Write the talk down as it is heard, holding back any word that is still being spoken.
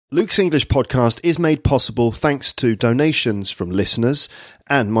Luke's English podcast is made possible thanks to donations from listeners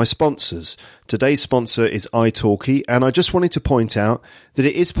and my sponsors. Today's sponsor is italki, and I just wanted to point out that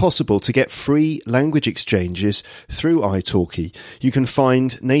it is possible to get free language exchanges through italki. You can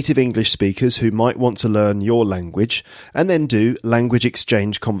find native English speakers who might want to learn your language and then do language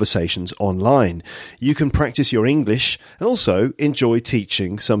exchange conversations online. You can practice your English and also enjoy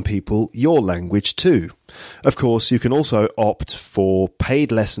teaching some people your language too. Of course, you can also opt for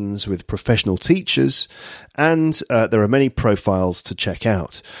paid lessons with professional teachers, and there are many profiles to check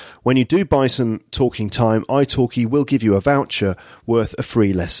out. When you do buy some talking time, italki will give you a voucher worth a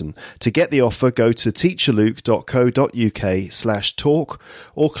free lesson. To get the offer, go to teacherluke.co.uk/talk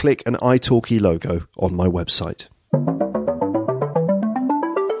or click an italki logo on my website.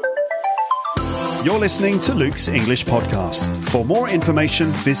 You're listening to Luke's English podcast. For more information,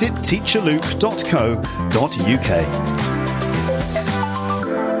 visit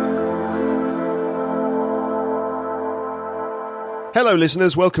teacherluke.co.uk. Hello,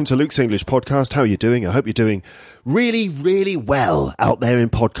 listeners. Welcome to Luke's English podcast. How are you doing? I hope you're doing really, really well out there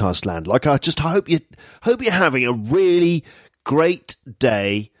in podcast land. I hope you're having a really great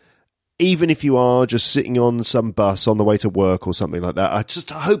day. Even if you are just sitting on some bus on the way to work or something like that, I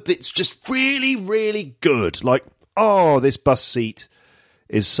hope it's just really, really good. This bus seat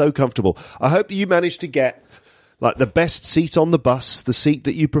is so comfortable. I hope that you managed to get the best seat on the bus, the seat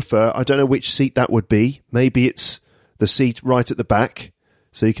that you prefer. I don't know which seat that would be. Maybe it's the seat right at the back,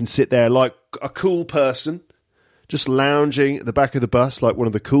 so you can sit there like a cool person, just lounging at the back of the bus like one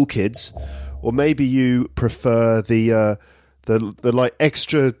of the cool kids. Or maybe you prefer the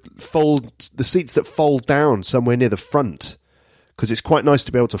extra the seats that fold down somewhere near the front, because it's quite nice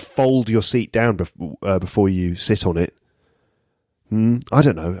to be able to fold your seat down before you sit on it. I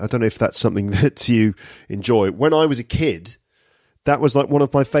don't know if that's something that you enjoy. When I was a kid, that was one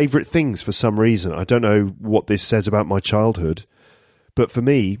of my favourite things for some reason. I don't know what this says about my childhood, but for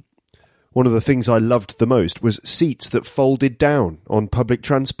me, one of the things I loved the most was seats that folded down on public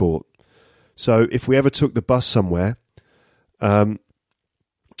transport. So if we ever took the bus somewhere, I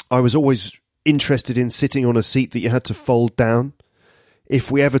was always interested in sitting on a seat that you had to fold down.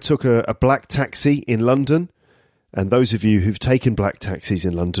 If we ever took a black taxi in London, and those of you who've taken black taxis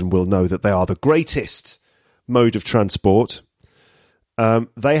in London will know that they are the greatest mode of transport,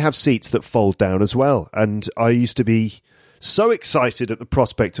 they have seats that fold down as well. And I used to be so excited at the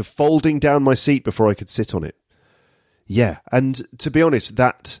prospect of folding down my seat before I could sit on it. Yeah, and to be honest,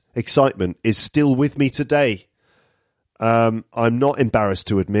 that excitement is still with me today. I'm not embarrassed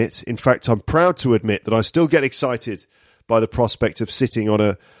to admit. In fact, I'm proud to admit that I still get excited by the prospect of sitting on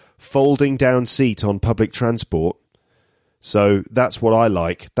a folding down seat on public transport. So that's what I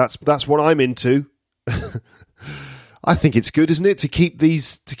like. That's what I'm into. I think it's good, isn't it, to keep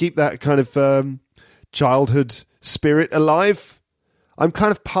that kind of childhood spirit alive? I'm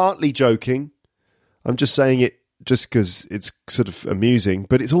kind of partly joking. I'm just saying it just because it's sort of amusing,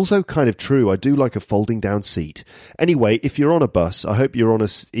 but it's also kind of true. I do like a folding down seat. Anyway, if you're on a bus, I hope you're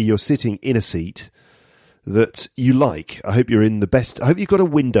sitting in a seat that you like. I hope you're in the best. I hope you've got a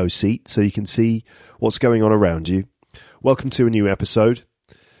window seat so you can see what's going on around you. Welcome to a new episode.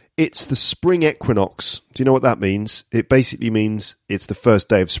 It's the spring equinox. Do you know what that means? It basically means it's the first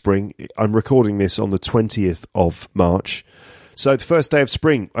day of spring. I'm recording this on the 20th of March. So the first day of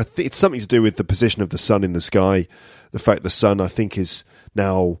spring, I think it's something to do with the position of the sun in the sky. The fact the sun, I think, is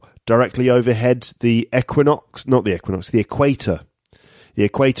now directly overhead the equinox, not the equinox, the equator. The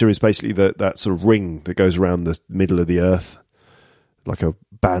equator is basically that sort of ring that goes around the middle of the earth, like a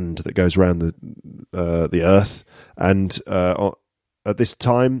band that goes around the earth. And at this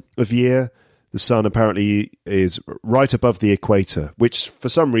time of year, the sun apparently is right above the equator, which for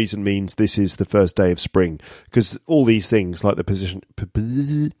some reason means this is the first day of spring. Because all these things, like the position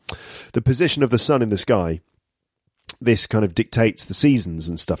of the sun in the sky, this kind of dictates the seasons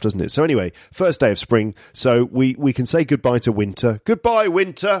and stuff, doesn't it? So anyway, first day of spring, so we can say goodbye to winter. Goodbye,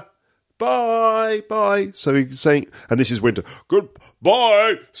 winter! Bye, bye. So he's saying, and this is winter.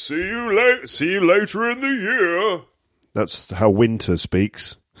 Goodbye! See you later in the year. That's how winter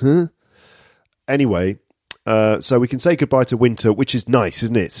speaks. Huh? Anyway, so we can say goodbye to winter, which is nice,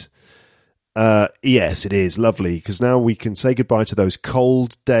 isn't it? Yes, it is lovely, because now we can say goodbye to those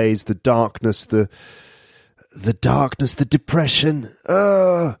cold days, the darkness, the depression.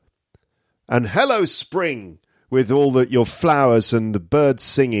 And hello, spring, with all your flowers and the birds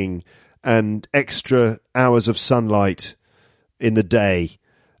singing and extra hours of sunlight in the day.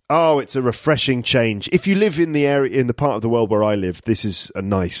 Oh, it's a refreshing change. If you live in the part of the world where I live, this is a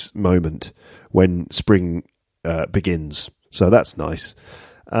nice moment when spring begins. So that's nice.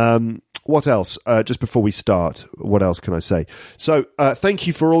 What else? Just before we start, what else can I say? So, thank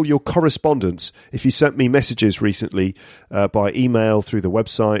you for all your correspondence. If you sent me messages recently by email through the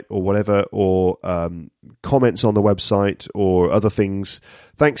website or whatever, or comments on the website or other things,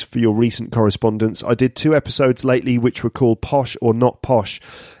 thanks for your recent correspondence. I did 2 episodes lately which were called Posh or Not Posh,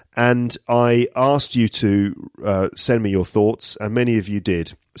 and I asked you to send me your thoughts, and many of you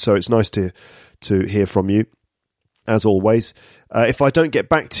did. So it's nice to hear from you, as always. If I don't get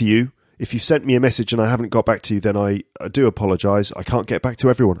back to you, if you sent me a message and I haven't got back to you, then I do apologise. I can't get back to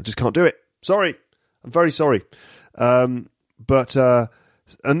everyone. I just can't do it. Sorry. I'm very sorry. But a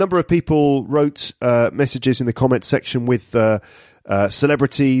number of people wrote messages in the comments section with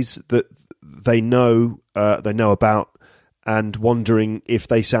celebrities that they know about and wondering if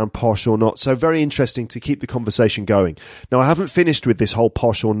they sound posh or not. So very interesting to keep the conversation going. Now, I haven't finished with this whole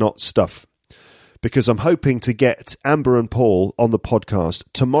posh or not stuff because I'm hoping to get Amber and Paul on the podcast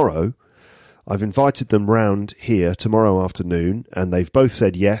tomorrow. I've invited them round here tomorrow afternoon, and they've both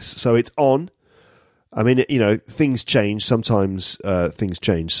said yes, so it's on. I mean, things change. Sometimes things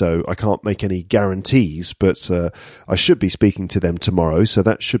change, so I can't make any guarantees, but I should be speaking to them tomorrow, so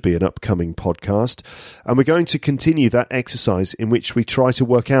that should be an upcoming podcast. And we're going to continue that exercise in which we try to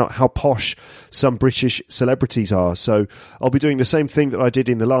work out how posh some British celebrities are. So I'll be doing the same thing that I did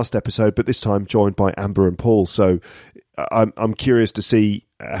in the last episode, but this time joined by Amber and Paul. So I'm curious to see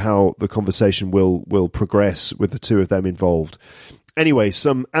how the conversation will progress with the two of them involved. Anyway,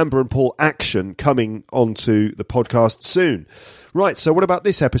 some Amber and Paul action coming onto the podcast soon. Right, so what about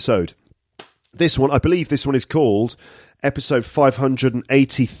this episode? This one, I believe this one is called episode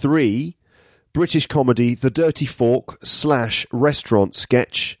 583, British comedy, The Dirty Fork / restaurant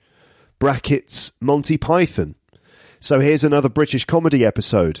sketch, brackets, Monty Python. So here's another British comedy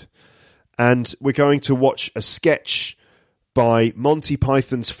episode. And we're going to watch a sketch by Monty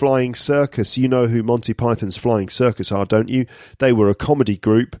Python's Flying Circus. You know who Monty Python's Flying Circus are, don't you? They were a comedy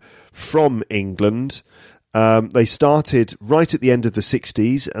group from England. They started right at the end of the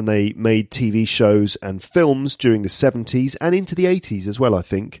 60s, and they made TV shows and films during the 70s and into the 80s as well, I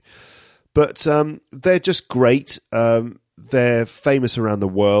think. But they're just great. They're famous around the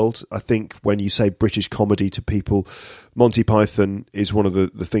world. I think when you say British comedy to people, Monty Python is one of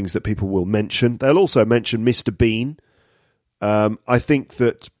the things that people will mention. They'll also mention Mr. Bean. I think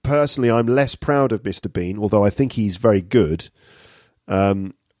that personally I'm less proud of Mr. Bean, although I think he's very good.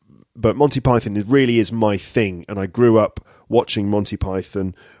 But Monty Python really is my thing, and I grew up watching Monty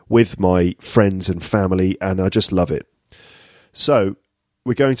Python with my friends and family, and I just love it. So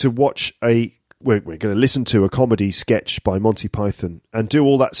we're going to we're going to listen to a comedy sketch by Monty Python and do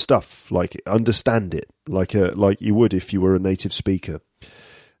all that stuff, like understand it, like you would if you were a native speaker.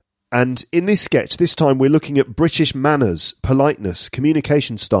 And in this sketch, this time we're looking at British manners, politeness,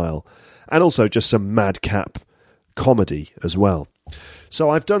 communication style, and also just some madcap comedy as well. So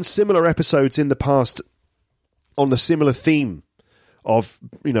I've done similar episodes in the past on the similar theme of,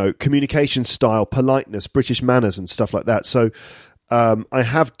 communication style, politeness, British manners and stuff like that. So I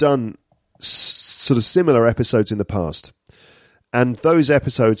have done sort of similar episodes in the past. And those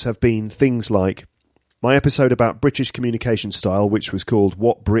episodes have been things like my episode about British communication style, which was called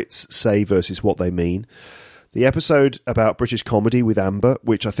What Brits Say Versus What They Mean. The episode about British comedy with Amber,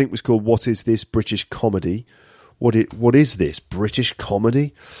 which I think was called What Is This British Comedy? What is this British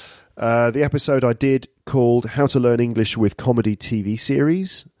comedy? The episode I did called How to Learn English with Comedy TV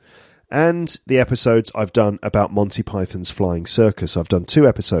Series. And the episodes I've done about Monty Python's Flying Circus. I've done 2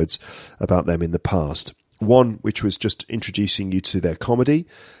 episodes about them in the past. One which was just introducing you to their comedy,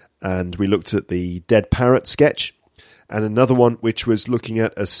 and we looked at the Dead Parrot sketch, and another one which was looking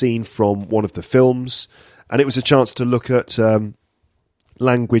at a scene from one of the films, and it was a chance to look at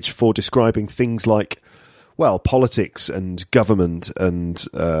language for describing things like, well, politics and government and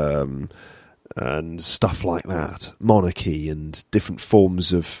stuff like that, monarchy and different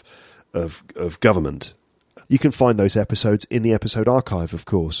forms of government. You can find those episodes in the episode archive, of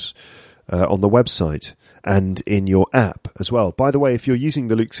course, on the website. And in your app as well. By the way, if you're using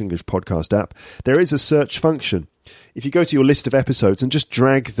the Luke's English podcast app, there is a search function. If you go to your list of episodes and just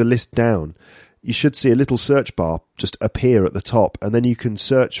drag the list down, you should see a little search bar just appear at the top, and then you can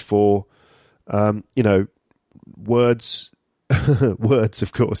search for, words. Words,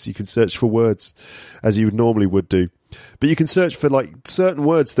 of course. You can search for words as you normally would do. But you can search for certain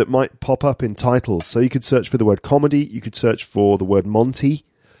words that might pop up in titles. So you could search for the word comedy, you could search for the word Monty,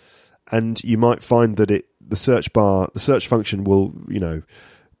 and you might find that the search function will,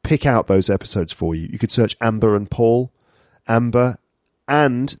 pick out those episodes for you. You could search Amber and Paul, Amber,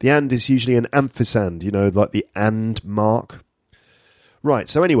 and the and is usually an ampersand, like the and mark. Right,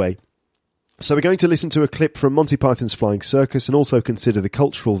 so anyway, so we're going to listen to a clip from Monty Python's Flying Circus and also consider the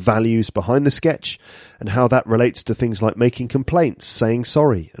cultural values behind the sketch and how that relates to things like making complaints, saying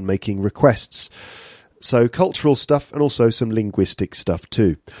sorry, and making requests. So cultural stuff and also some linguistic stuff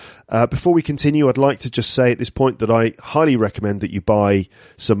too. Before we continue, I'd like to just say at this point that I highly recommend that you buy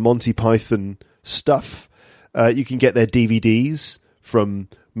some Monty Python stuff. You can get their DVDs from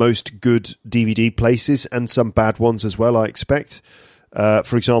most good DVD places and some bad ones as well, I expect.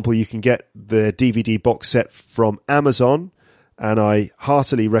 For example, you can get the DVD box set from Amazon, and I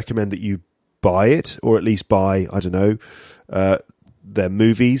heartily recommend that you buy it, or at least buy, I don't know, their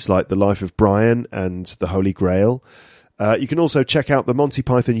movies like The Life of Brian and The Holy Grail. You can also check out the Monty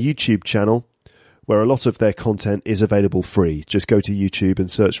Python YouTube channel, where a lot of their content is available free. Just go to YouTube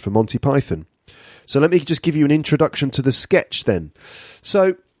and search for Monty Python. So let me just give you an introduction to the sketch then.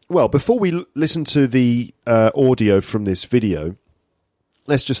 So, well, before we listen to the audio from this video,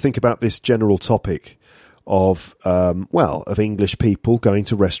 let's just think about this general topic of English people going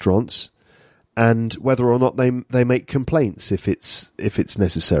to restaurants and whether or not they make complaints if it's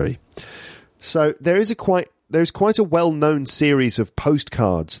necessary. So there's quite a well-known series of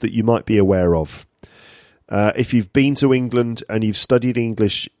postcards that you might be aware of. If you've been to England and you've studied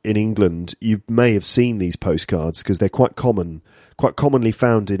English in England, you may have seen these postcards because they're quite commonly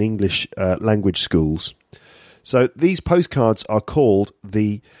found in English language schools. So these postcards are called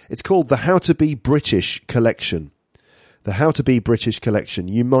the How to Be British collection. The How to Be British collection.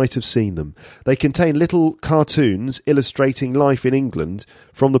 You might have seen them. They contain little cartoons illustrating life in England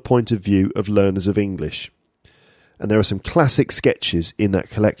from the point of view of learners of English. And there are some classic sketches in that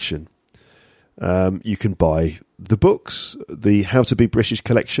collection. You can buy the books, the How to Be British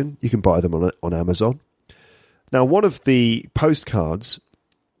collection. You can buy them on Amazon. Now, one of the postcards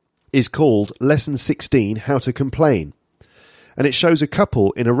is called Lesson 16, How to Complain. And it shows a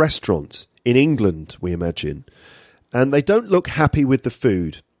couple in a restaurant in England, we imagine. And they don't look happy with the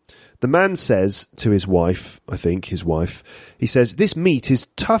food. The man says to his wife, he says, "This meat is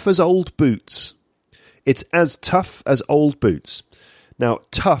tough as old boots." It's as tough as old boots. Now,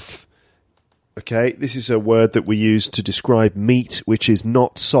 tough, okay, this is a word that we use to describe meat which is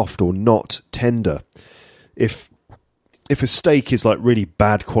not soft or not tender. If a steak is like really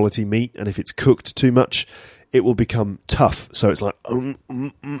bad quality meat and if it's cooked too much, it will become tough. So it's like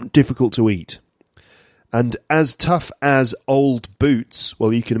difficult to eat. And as tough as old boots,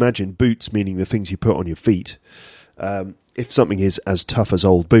 well, you can imagine boots meaning the things you put on your feet. If something is as tough as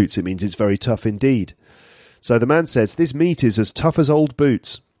old boots, it means it's very tough indeed. So the man says, "This meat is as tough as old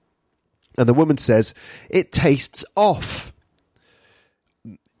boots." And the woman says, "It tastes off."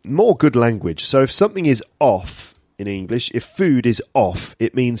 More good language. So if something is off in English, if food is off,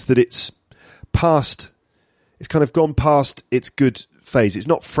 it means that it's kind of gone past its good phase. It's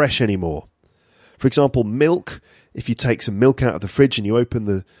not fresh anymore. For example, milk, if you take some milk out of the fridge and you open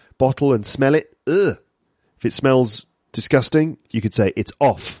the bottle and smell it, ugh. If it smells disgusting, you could say it's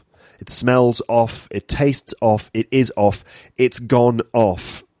off. It smells off, it tastes off, it is off, it's gone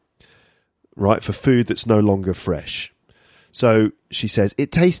off. Right, for food that's no longer fresh. So she says,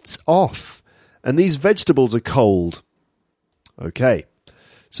 "It tastes off, and these vegetables are cold." Okay,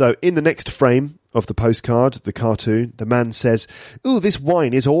 so in the next frame of the postcard, the cartoon, the man says, "Ooh, this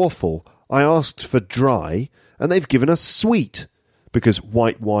wine is awful. I asked for dry, and they've given us sweet," because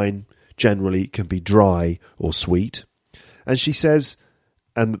white wine generally can be dry or sweet. And she says,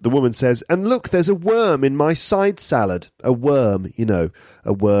 and the woman says, "And look, there's a worm in my side salad." A worm,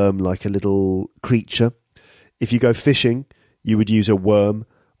 a worm like a little creature. If you go fishing, you would use a worm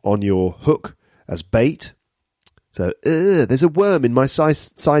on your hook as bait. So, there's a worm in my side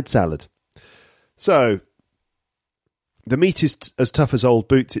salad. So, the meat is as tough as old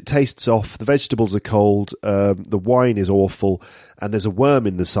boots. It tastes off. The vegetables are cold. The wine is awful. And there's a worm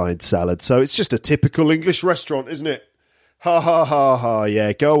in the side salad. So it's just a typical English restaurant, isn't it? Ha, ha, ha, ha.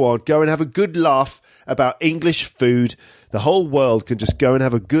 Yeah, go on. Go and have a good laugh about English food. The whole world can just go and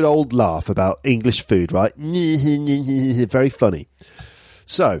have a good old laugh about English food, right? Very funny.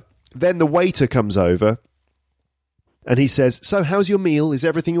 So, then the waiter comes over and he says, "So, how's your meal? Is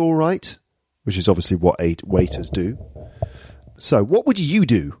everything all right?" Which is obviously what waiters do. So, what would you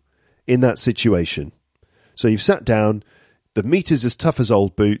do in that situation? So, you've sat down, the meat is as tough as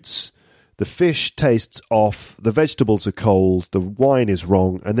old boots, the fish tastes off, the vegetables are cold, the wine is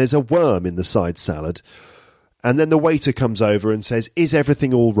wrong, and there's a worm in the side salad. And then the waiter comes over and says, "Is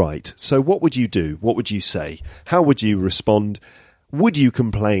everything all right?" So, what would you do? What would you say? How would you respond? Would you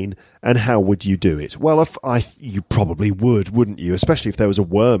complain, and how would you do it? Well, you probably would, wouldn't you? Especially if there was a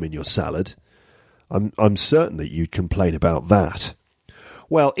worm in your salad. I'm certain that you'd complain about that.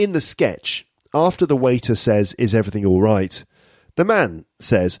 Well, in the sketch, after the waiter says, "Is everything all right?" the man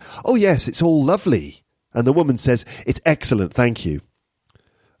says, "Oh yes, it's all lovely." And the woman says, "It's excellent, thank you."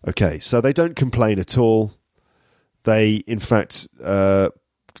 Okay, so they don't complain at all. They, in fact, lie.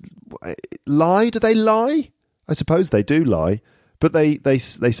 Do they lie? I suppose they do lie. But they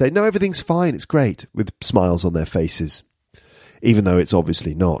say, "No, everything's fine, it's great," with smiles on their faces, even though it's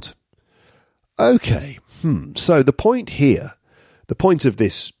obviously not. Okay, so the point here, the point of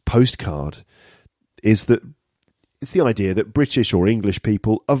this postcard, is that it's the idea that British or English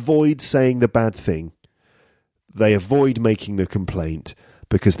people avoid saying the bad thing. They avoid making the complaint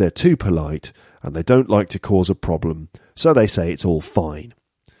because they're too polite and they don't like to cause a problem, so they say it's all fine.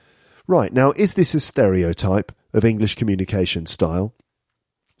 Right, now, is this a stereotype of English communication style?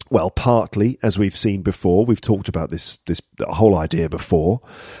 Well, partly, as we've seen before. We've talked about this whole idea before.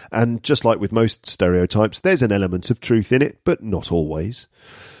 And just like with most stereotypes, there's an element of truth in it, but not always.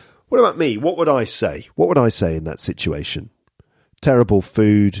 What about me? What would I say? What would I say in that situation? Terrible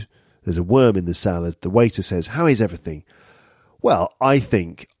food. There's a worm in the salad. The waiter says, "How is everything?" Well, I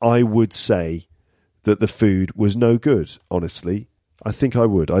think I would say that the food was no good, honestly. I think I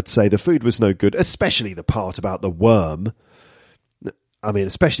would. I'd say the food was no good, especially the part about the worm. I mean,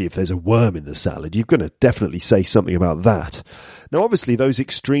 especially if there's a worm in the salad, you're going to definitely say something about that. Now, obviously, those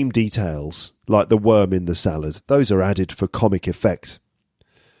extreme details, like the worm in the salad, those are added for comic effect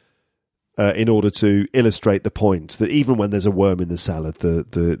in order to illustrate the point that even when there's a worm in the salad,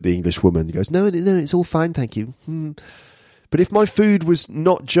 the English woman goes, no, it's all fine, thank you. But if my food was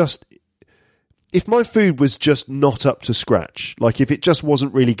just not up to scratch, like if it just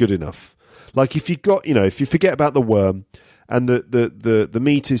wasn't really good enough, like if you forget about the worm and the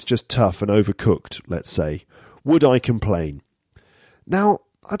meat is just tough and overcooked, let's say, would I complain? Now,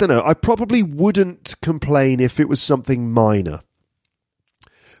 I don't know, I probably wouldn't complain if it was something minor.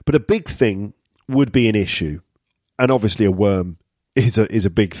 But a big thing would be an issue. And obviously a worm is a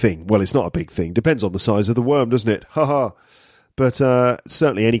big thing. Well, it's not a big thing. Depends on the size of the worm, doesn't it? Ha. But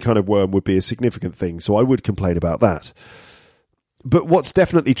certainly any kind of worm would be a significant thing, so I would complain about that. But what's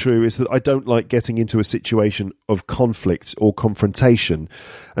definitely true is that I don't like getting into a situation of conflict or confrontation,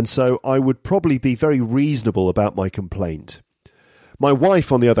 and so I would probably be very reasonable about my complaint. My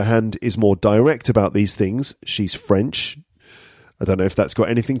wife, on the other hand, is more direct about these things. She's French. I don't know if that's got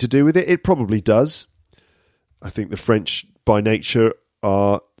anything to do with it. It probably does. I think the French, by nature,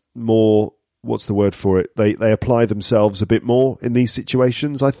 are more... what's the word for it? They apply themselves a bit more in these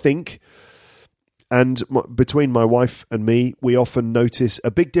situations, I think. And between my wife and me, we often notice a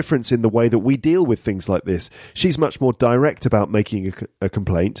big difference in the way that we deal with things like this. She's much more direct about making a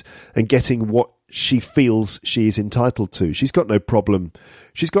complaint and getting what she feels she is entitled to. She's got no problem.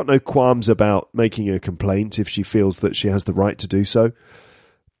 She's got no qualms about making a complaint if she feels that she has the right to do so.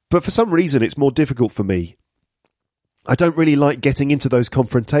 But for some reason, it's more difficult for me. I don't really like getting into those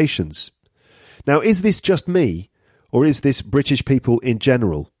confrontations. Now, is this just me, or is this British people in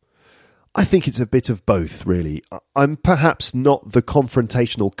general? I think it's a bit of both, really. I'm perhaps not the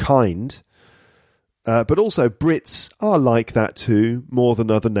confrontational kind, but also Brits are like that too, more than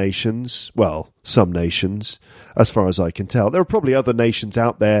other nations. Well, some nations, as far as I can tell. There are probably other nations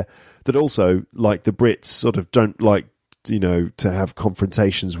out there that also, like the Brits, sort of don't like, to have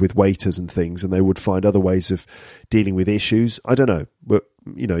confrontations with waiters and things, and they would find other ways of dealing with issues. I don't know, but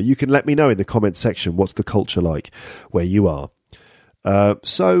you can let me know in the comments section what's the culture like where you are.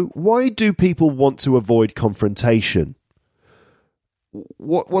 So why do people want to avoid confrontation?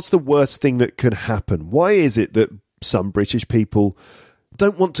 What's the worst thing that could happen? Why is it that some British people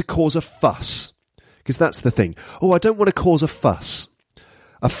don't want to cause a fuss? Because that's the thing. Oh, I don't want to cause a fuss.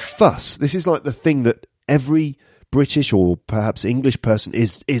 A fuss. This is like the thing that every British or perhaps English person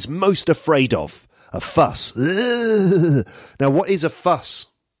is most afraid of. A fuss. Ugh. Now, what is a fuss?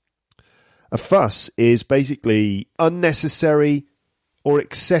 A fuss is basically unnecessary or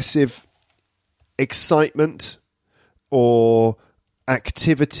excessive excitement or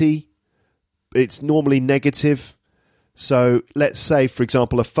activity. It's normally negative. So let's say, for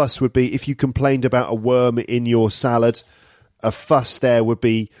example, a fuss would be if you complained about a worm in your salad. A fuss there would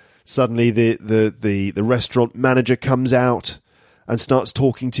be suddenly the restaurant manager comes out and starts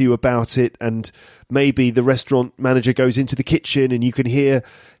talking to you about it, and maybe the restaurant manager goes into the kitchen and you can hear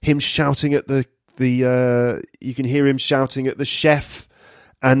him shouting at the chef,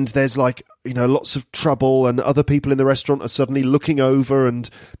 and there's lots of trouble, and other people in the restaurant are suddenly looking over, and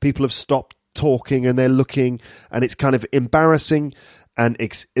people have stopped talking and they're looking, and it's kind of embarrassing, and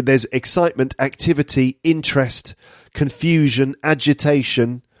there's excitement, activity, interest, confusion,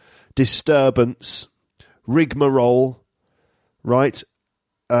 agitation, disturbance, rigmarole, right?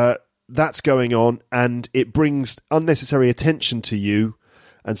 that's going on, and it brings unnecessary attention to you,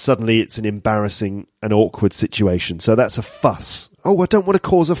 and suddenly it's an embarrassing and awkward situation. So that's a fuss. Oh, I don't want to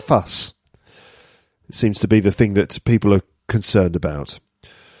cause a fuss. It seems to be the thing that people are concerned about.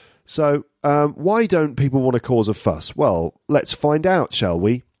 So why don't people want to cause a fuss? Well, let's find out, shall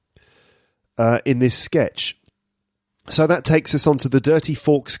we, in this sketch. So that takes us on to the dirty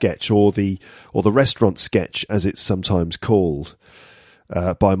fork sketch, or the restaurant sketch, as it's sometimes called,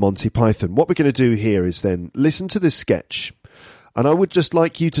 by Monty Python. What we're going to do here is then listen to this sketch, and I would just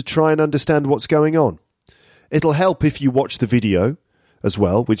like you to try and understand what's going on. It'll help if you watch the video as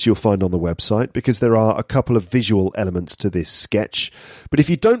well, which you'll find on the website, because there are a couple of visual elements to this sketch. But if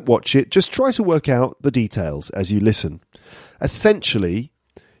you don't watch it, just try to work out the details as you listen. Essentially,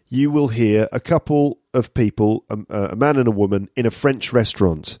 you will hear a couple of people, a man and a woman, in a French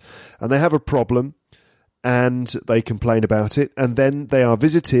restaurant, and they have a problem, and they complain about it, and then they are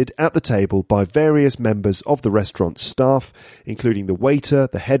visited at the table by various members of the restaurant staff, including the waiter,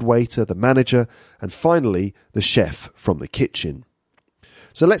 the head waiter, the manager, and finally the chef from the kitchen.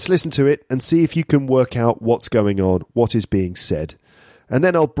 So let's listen to it and see if you can work out what's going on, what is being said. And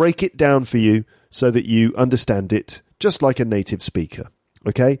then I'll break it down for you so that you understand it just like a native speaker.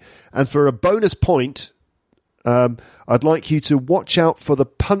 Okay? And for a bonus point, I'd like you to watch out for the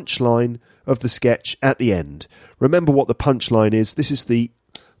punchline of the sketch at the end. Remember what the punchline is. This is the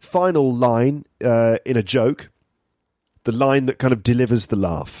final line in a joke, the line that kind of delivers the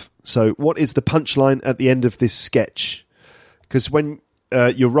laugh. So what is the punchline at the end of this sketch? Because when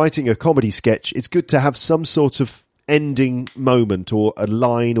you're writing a comedy sketch, it's good to have some sort of ending moment or a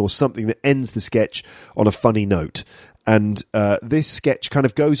line or something that ends the sketch on a funny note. And this sketch kind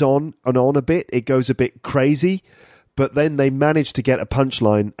of goes on and on a bit. It goes a bit crazy, but then they manage to get a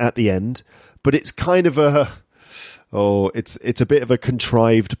punchline at the end. But it's kind of it's a bit of a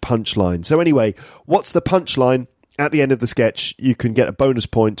contrived punchline. So anyway, what's the punchline at the end of the sketch? You can get a bonus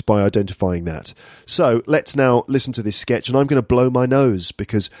point by identifying that. So let's now listen to this sketch, and I'm going to blow my nose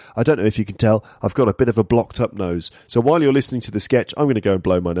because I don't know if you can tell, I've got a bit of a blocked up nose. So while you're listening to the sketch, I'm going to go and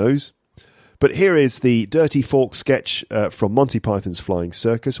blow my nose. But here is the dirty fork sketch from Monty Python's Flying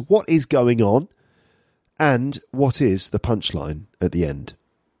Circus. What is going on, and what is the punchline at the end?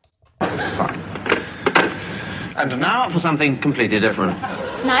 And now for something completely different.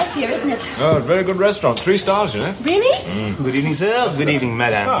 It's nice here, isn't it? Oh, very good restaurant. 3 stars, you know. Really? Good evening, sir. Good evening,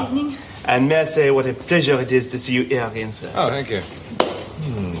 madam. Good evening. And may I say what a pleasure it is to see you here again, sir. Oh, thank you.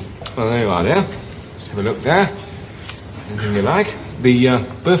 Well, there you are, dear. Let's have a look there. Anything you like? The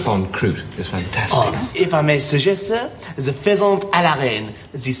Buffon croûte is fantastic. Oh, if I may suggest, sir, the pheasant à la reine.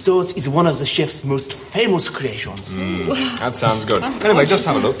 The sauce is one of the chef's most famous creations. That sounds good. Anyway, just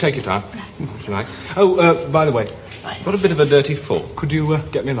have a look. Take your time, if you like. Oh, by the way, got a bit of a dirty fork. Could you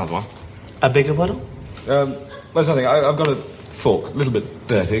get me another one? I beg your pardon? Well, something. I've got a fork, a little bit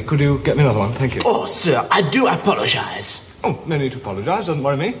dirty. Could you get me another one? Thank you. Oh, sir, I do apologize. Oh, no need to apologise. Doesn't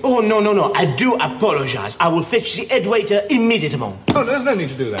worry me. Oh, no. I do apologize. I will fetch the head waiter immediately. Oh, there's no need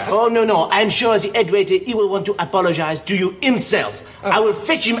to do that. Oh, no. I'm sure the head waiter, he will want to apologize to you himself. I will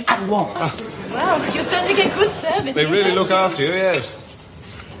fetch him at once. Well, you certainly get good service. They really look after you, yes.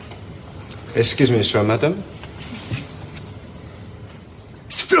 Excuse me, sir, madam.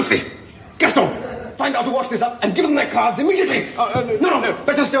 It's filthy! Gaston! Find out to wash this up and give them their cards immediately! No.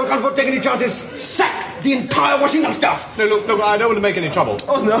 Better still, can't afford to take any chances. Sack the entire Washington staff! No, look, I don't want to make any trouble.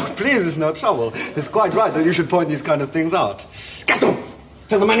 Oh, no, please, it's no trouble. It's quite right that you should point these kind of things out. Gaston!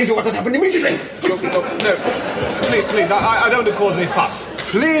 Tell the manager what has happened immediately! No, please, I don't want to cause any fuss.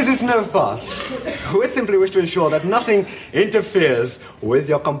 Please, it's no fuss. We simply wish to ensure that nothing interferes with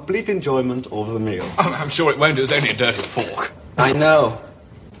your complete enjoyment of the meal. Oh, I'm sure it won't. It's only a dirty fork. I know.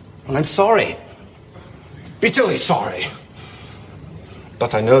 Well, I'm sorry. Bitterly sorry.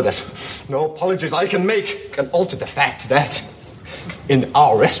 But I know that no apologies I can make can alter the fact that in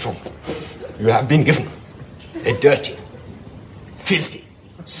our restaurant you have been given a dirty, filthy,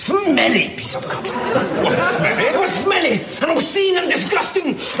 smelly piece of cut. What, smelly? It was smelly and obscene and disgusting,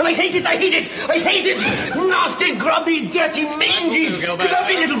 and I hate it. Nasty, grubby, dirty, mangy,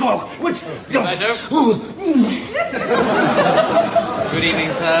 scrubby little dog. Good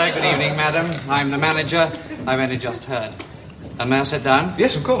evening, sir. Good evening, madam. I'm the manager. I've only just heard. And may I sit down?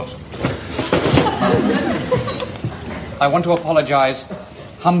 Yes, of course. I want to apologise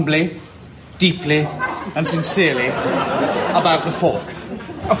humbly, deeply, and sincerely about the fork.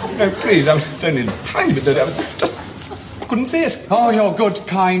 Oh, no, please, it's only a tiny bit dirty. I couldn't see it. Oh, you're good,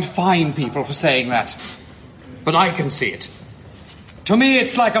 kind, fine people for saying that. But I can see it. To me,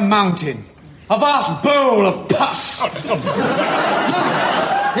 it's like a mountain. A vast bowl of pus.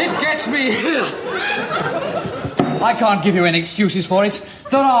 It gets me here. I can't give you any excuses for it.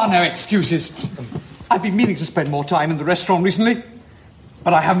 There are no excuses. I've been meaning to spend more time in the restaurant recently,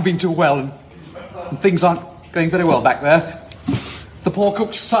 but I haven't been too well, and things aren't going very well back there. The poor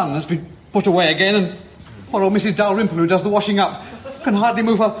cook's son has been put away again, and poor old Mrs. Dalrymple, who does the washing up, can hardly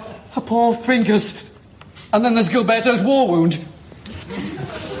move her poor fingers. And then there's Gilberto's war wound.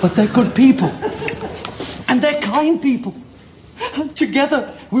 But they're good people. And they're kind people. And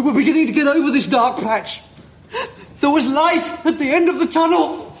together, we were beginning to get over this dark patch. There was light at the end of the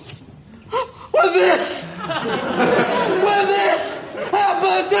tunnel. When this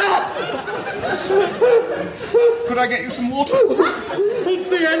happened. Could I get you some water? It's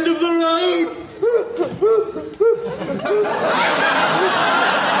the end of the road.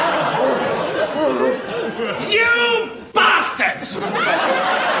 You bastards! You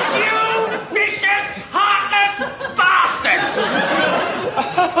vicious, heartless bastards!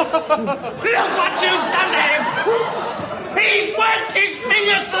 Look what you've done to him! He's worked his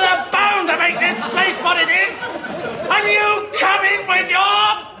fingers to the bone to make this place what it is! And you come in with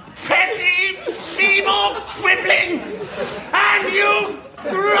your petty, feeble quibbling! And you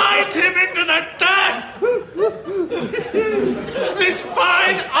grind him into the dirt! This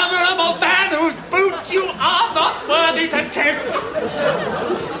fine, honourable man whose boots you are not worthy to kiss!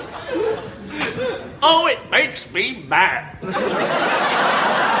 Oh, it makes me mad.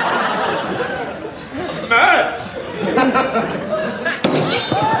 Mad!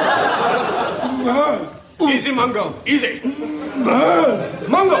 Mad. Easy, Mungo. Easy. Mad.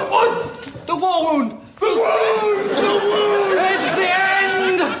 Mungo, what? The war wound. The wound. The wound. It's the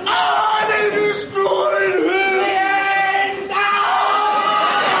end! Ah, they destroyed him. The end!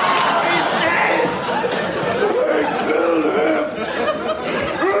 He's dead! They killed him.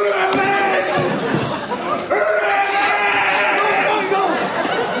 Revenge.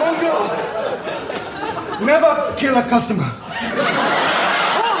 Mungo. Never kill a customer.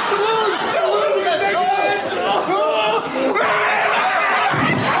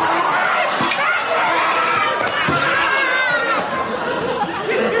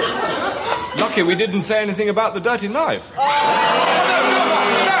 Lucky we didn't say anything about the dirty knife.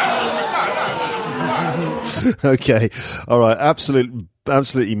 Okay, all right,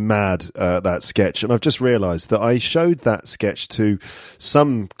 absolutely mad, that sketch. And I've just realised that I showed that sketch to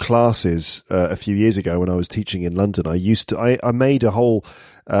some classes a few years ago when I was teaching in London. I made a whole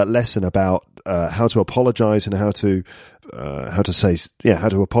lesson about how to apologise and how to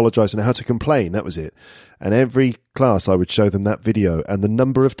apologise and how to complain. That was it. And every class I would show them that video, and the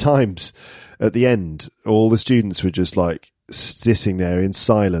number of times at the end, all the students were just like sitting there in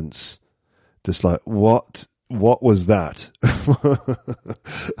silence, just like, what was that?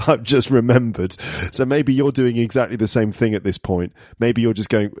 I've just remembered. So maybe you're doing exactly the same thing at this point. Maybe you're just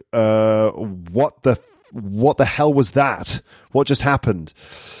going, what the hell was that? What just happened?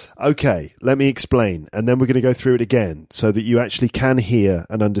 Okay, let me explain. And then we're going to go through it again so that you actually can hear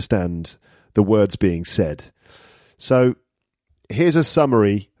and understand the words being said. So here's a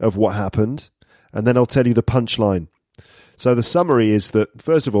summary of what happened, and then I'll tell you the punchline. So the summary is that,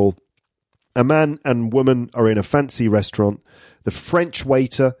 first of all, a man and woman are in a fancy restaurant. The French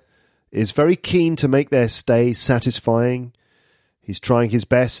waiter is very keen to make their stay satisfying. He's trying his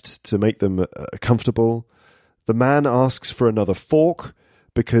best to make them comfortable. The man asks for another fork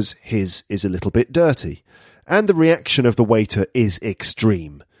because his is a little bit dirty. And the reaction of the waiter is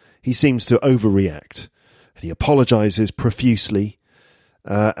extreme. He seems to overreact. And he apologises profusely.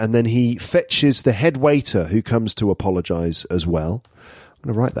 And then he fetches the head waiter, who comes to apologise as well. I'm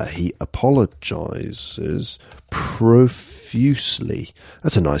going to write that. He apologises profusely.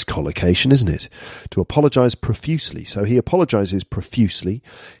 That's a nice collocation, isn't it? To apologise profusely. So he apologises profusely.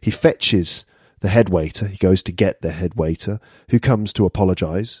 He fetches the head waiter. He goes to get the head waiter, who comes to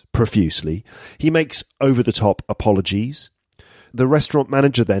apologise profusely. He makes over-the-top apologies. The restaurant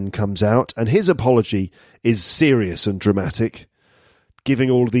manager then comes out, and his apology is serious and dramatic, giving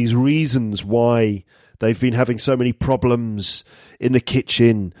all of these reasons why they've been having so many problems in the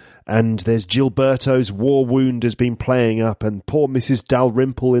kitchen, and there's Gilberto's war wound has been playing up, and poor Mrs.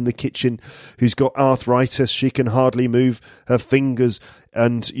 Dalrymple in the kitchen, who's got arthritis. She can hardly move her fingers,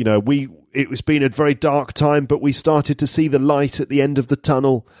 and, you know, it's been a very dark time, but we started to see the light at the end of the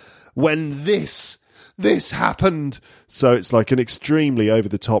tunnel when this happened. So it's like an extremely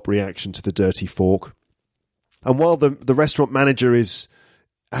over-the-top reaction to the dirty fork. And while the restaurant manager is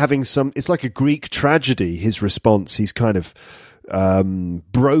having it's like a Greek tragedy, his response, he's kind of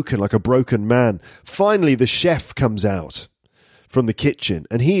broken, like a broken man. Finally, the chef comes out from the kitchen,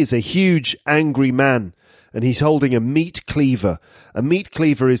 and he is a huge, angry man, and he's holding a meat cleaver. A meat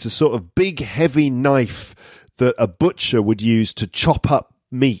cleaver is a sort of big, heavy knife that a butcher would use to chop up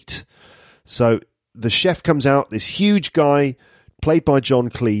meat. So the chef comes out, this huge guy, played by John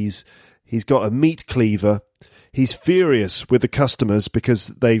Cleese. He's got a meat cleaver. He's furious with the customers because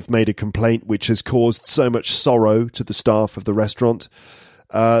they've made a complaint which has caused so much sorrow to the staff of the restaurant.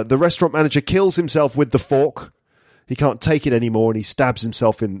 The restaurant manager kills himself with the fork. He can't take it anymore, and he stabs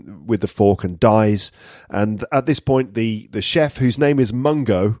himself in with the fork and dies. And at this point, the chef, whose name is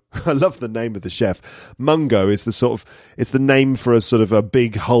Mungo, I love the name of the chef. Mungo is it's the name for a sort of a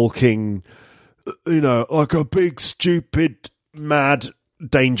big hulking, like a big stupid, mad,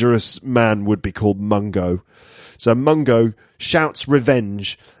 dangerous man would be called Mungo. So Mungo shouts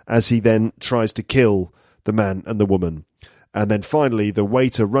revenge as he then tries to kill the man and the woman. And then finally, the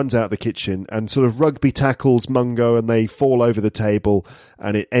waiter runs out of the kitchen and sort of rugby tackles Mungo, and they fall over the table,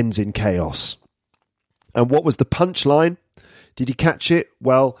 and it ends in chaos. And what was the punchline? Did you catch it?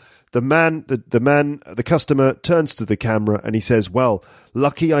 Well, the customer turns to the camera and he says, "Well,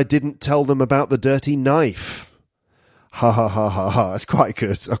 lucky I didn't tell them about the dirty knife." Ha ha ha ha ha. It's quite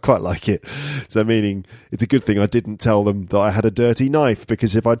good. I quite like it. So meaning it's a good thing I didn't tell them that I had a dirty knife,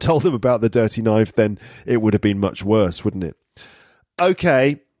 because if I told them about the dirty knife, then it would have been much worse, wouldn't it?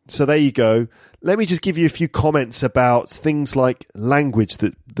 Okay, so there you go. Let me just give you a few comments about things like language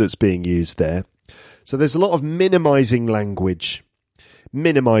that's being used there. So there's a lot of minimising language.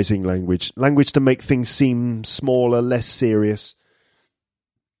 Minimising language. Language to make things seem smaller, less serious.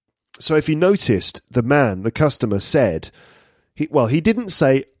 So if you noticed, the customer said, he didn't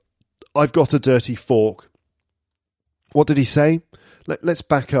say, "I've got a dirty fork." What did he say? Let's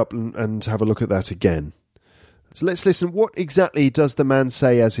back up and have a look at that again. So let's listen. What exactly does the man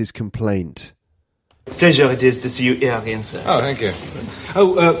say as his complaint? Pleasure it is to see you here again, sir. Oh, thank you.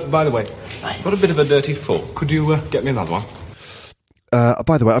 Oh, by the way, I've got a bit of a dirty fork. Could you get me another one?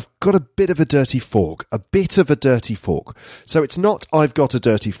 By the way, I've got a bit of a dirty fork. A bit of a dirty fork. So it's not "I've got a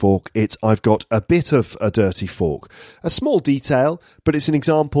dirty fork," it's "I've got a bit of a dirty fork." A small detail, but it's an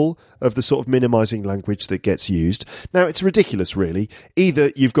example of the sort of minimising language that gets used. Now, it's ridiculous, really.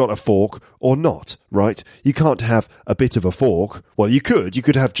 Either you've got a fork or not, right? You can't have a bit of a fork. Well, you could. You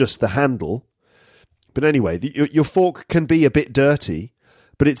could have just the handle. But anyway, your fork can be a bit dirty,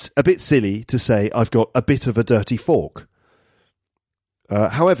 but it's a bit silly to say, "I've got a bit of a dirty fork."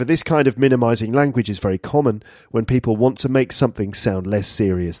 However, this kind of minimising language is very common when people want to make something sound less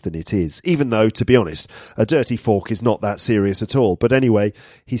serious than it is, even though, to be honest, a dirty fork is not that serious at all. But anyway,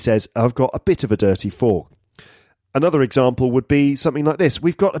 he says, "I've got a bit of a dirty fork." Another example would be something like this.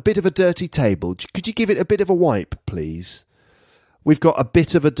 "We've got a bit of a dirty table. Could you give it a bit of a wipe, please?" We've got a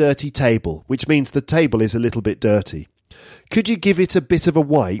bit of a dirty table, which means the table is a little bit dirty. Could you give it a bit of a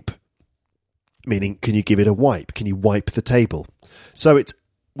wipe? Meaning, can you give it a wipe? Can you wipe the table? So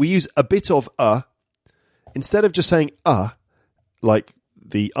we use a bit of instead of just saying like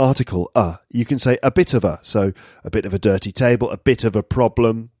the article you can say a bit of a. So a bit of a dirty table, a bit of a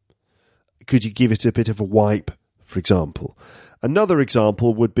problem. Could you give it a bit of a wipe, for example? Another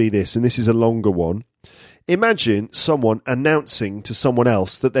example would be this, and this is a longer one. Imagine someone announcing to someone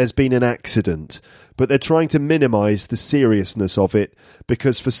else that there's been an accident, but they're trying to minimise the seriousness of it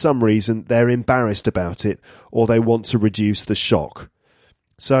because for some reason they're embarrassed about it or they want to reduce the shock.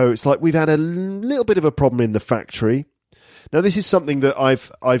 So it's like, we've had a little bit of a problem in the factory. Now, this is something that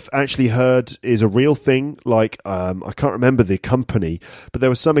I've actually heard is a real thing. Like, I can't remember the company, but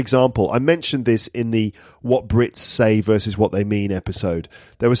there was some example. I mentioned this in the What Brits Say versus What They Mean episode.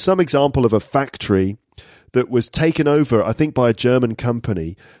 There was some example of a factory that was taken over, I think, by a German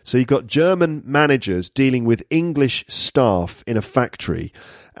company. So you've got German managers dealing with English staff in a factory,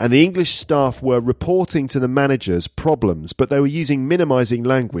 and the English staff were reporting to the managers problems, but they were using minimising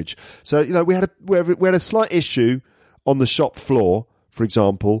language. So, we had a slight issue on the shop floor, for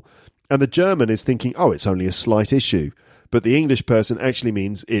example, and the German is thinking, "Oh, it's only a slight issue." But the English person actually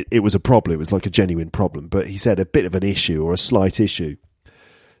means it was a problem. It was like a genuine problem. But he said a bit of an issue or a slight issue.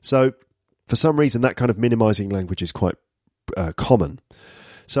 So for some reason, that kind of minimising language is quite common.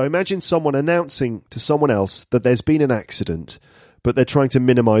 So imagine someone announcing to someone else that there's been an accident, but they're trying to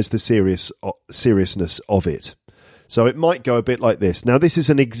minimise the seriousness of it. So it might go a bit like this. Now, this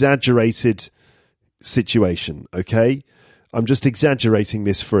is an exaggerated situation, okay? I'm just exaggerating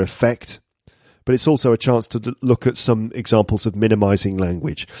this for effect, but it's also a chance to look at some examples of minimising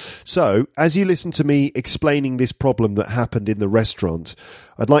language. So, as you listen to me explaining this problem that happened in the restaurant,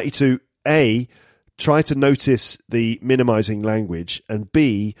 I'd like you to A, try to notice the minimising language, and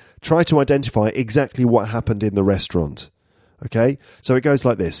B, try to identify exactly what happened in the restaurant. Okay, so it goes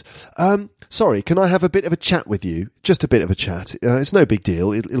like this. Sorry, can I have a bit of a chat with you? Just a bit of a chat. It's no big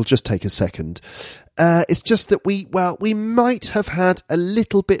deal. It'll just take a second. It's just that we might have had a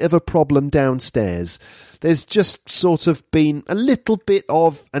little bit of a problem downstairs. There's just sort of been a little bit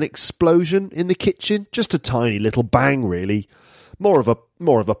of an explosion in the kitchen. Just a tiny little bang, really. More of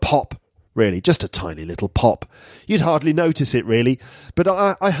a pop, really. Just a tiny little pop. You'd hardly notice it, really. But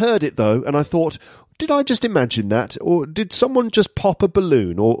I heard it, though, and I thought, did I just imagine that? Or did someone just pop a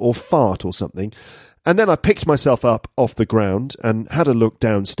balloon or fart or something? And then I picked myself up off the ground and had a look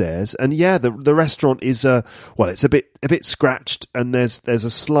downstairs. And yeah, the restaurant is it's a bit scratched, and there's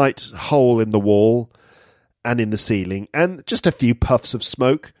a slight hole in the wall and in the ceiling, and just a few puffs of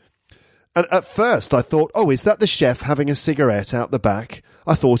smoke. And at first I thought, oh, is that the chef having a cigarette out the back?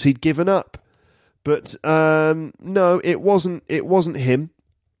 I thought he'd given up. But no, it wasn't him.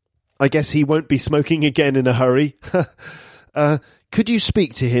 I guess he won't be smoking again in a hurry. Could you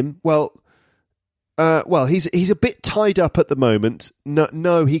speak to him? Well, he's a bit tied up at the moment.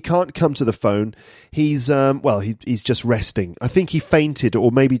 No, he can't come to the phone. He's just resting. I think he fainted,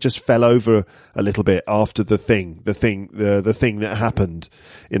 or maybe just fell over a little bit after the thing that happened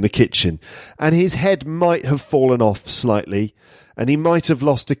in the kitchen, and his head might have fallen off slightly, and he might have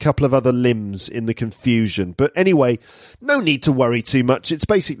lost a couple of other limbs in the confusion. But anyway, no need to worry too much. It's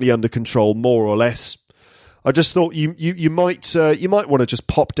basically under control, more or less. I just thought you might want to just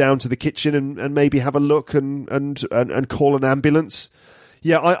pop down to the kitchen and maybe have a look and call an ambulance.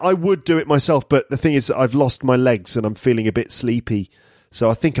 Yeah, I would do it myself, but the thing is I've lost my legs and I'm feeling a bit sleepy, so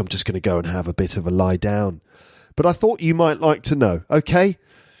I think I'm just going to go and have a bit of a lie down. But I thought you might like to know, okay?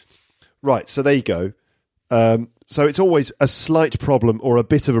 Right, so there you go. So it's always a slight problem or a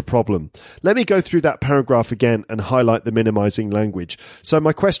bit of a problem. Let me go through that paragraph again and highlight the minimising language. So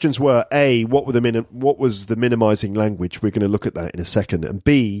my questions were, A, what was the minimising language? We're going to look at that in a second. And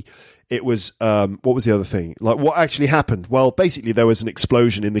B, it was, what was the other thing? Like, what actually happened? Well, basically there was an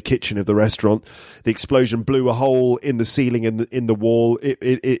explosion in the kitchen of the restaurant. The explosion blew a hole in the ceiling and in the wall.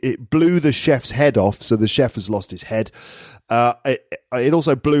 It blew the chef's head off, so the chef has lost his head. It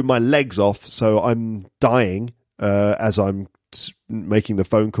also blew my legs off, so I'm dying as I'm making the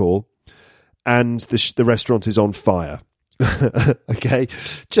phone call, and the restaurant is on fire. Okay,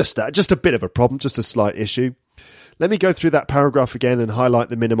 just a bit of a problem, just a slight issue. Let me go through that paragraph again and highlight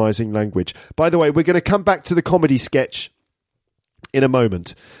the minimising language. By the way, we're going to come back to the comedy sketch in a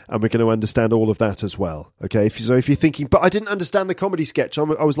moment, and we're going to understand all of that as well. Okay, if you're thinking, but I didn't understand the comedy sketch, I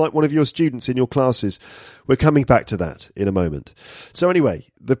was like one of your students in your classes. We're coming back to that in a moment. So anyway,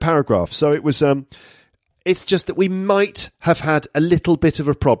 the paragraph. So it was, it's just that we might have had a little bit of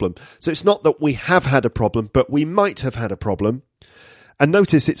a problem. So it's not that we have had a problem, but we might have had a problem. And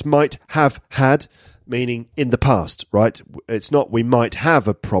notice it's might have had, meaning in the past, right? It's not we might have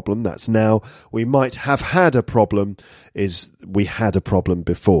a problem, that's now. We might have had a problem is we had a problem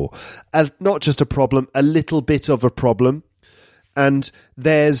before. Not just a problem, a little bit of a problem. And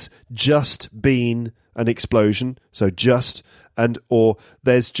there's just been an explosion. So just, and or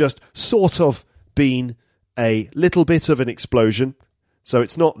there's just sort of been a little bit of an explosion. So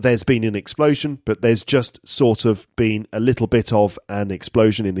it's not there's been an explosion, but there's just sort of been a little bit of an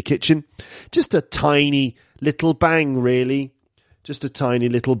explosion in the kitchen. Just a tiny little bang, really. Just a tiny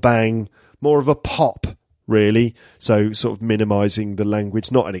little bang. More of a pop, really. So sort of minimising the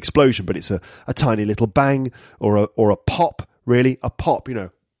language. Not an explosion, but it's a tiny little bang or a pop, really. A pop, you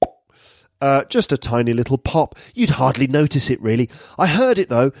know. Just a tiny little pop. You'd hardly notice it, really. I heard it,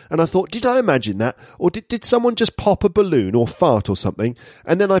 though, and I thought, did I imagine that? Or did someone just pop a balloon or fart or something?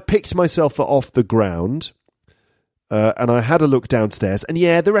 And then I picked myself off the ground, and I had a look downstairs. And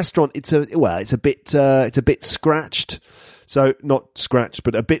yeah, the restaurant, it's a bit scratched. So not scratched,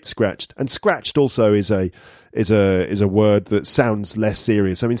 but a bit scratched. And scratched also is a word that sounds less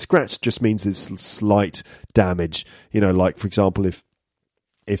serious. I mean, scratched just means it's slight damage. You know, like, for example,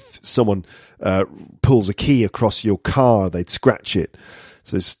 if someone pulls a key across your car, they'd scratch it.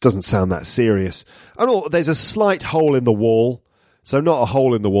 So it doesn't sound that serious. And there's a slight hole in the wall. So not a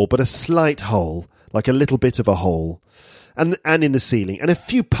hole in the wall, but a slight hole, like a little bit of a hole. And in the ceiling. And a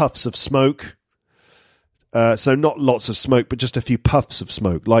few puffs of smoke. So not lots of smoke, but just a few puffs of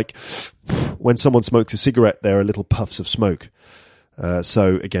smoke. Like when someone smokes a cigarette, there are little puffs of smoke.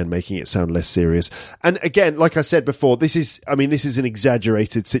 So again, making it sound less serious. And again, like I said before, this is an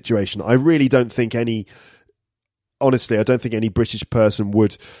exaggerated situation. I really don't think I don't think any British person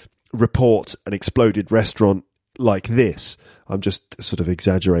would report an exploded restaurant like this. I'm just sort of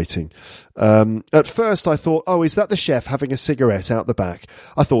exaggerating. At first I thought, oh, is that the chef having a cigarette out the back?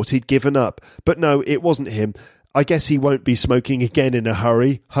 I thought he'd given up. But no, it wasn't him. I guess he won't be smoking again in a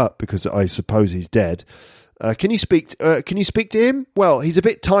hurry, because I suppose he's dead. Can you speak to him? Well, he's a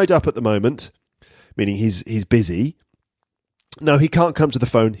bit tied up at the moment, meaning he's busy. No, he can't come to the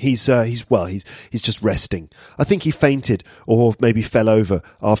phone. He's just resting. I think he fainted or maybe fell over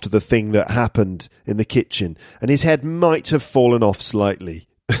after the thing that happened in the kitchen, and his head might have fallen off slightly.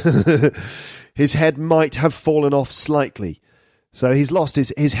 His head might have fallen off slightly. So he's lost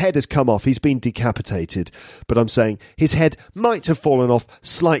his head has come off. He's been decapitated. But I'm saying his head might have fallen off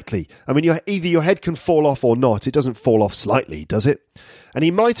slightly. I mean, either your head can fall off or not. It doesn't fall off slightly, does it? And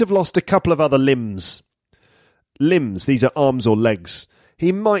he might have lost a couple of other limbs. Limbs, these are arms or legs.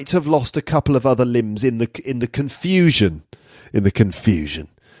 He might have lost a couple of other limbs in the confusion.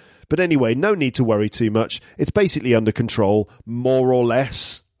 But anyway, no need to worry too much. It's basically under control, more or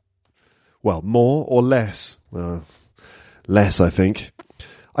less. Well, more or less. Less, I think.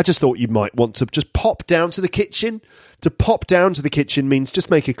 I just thought you might want to just pop down to the kitchen. To pop down to the kitchen means just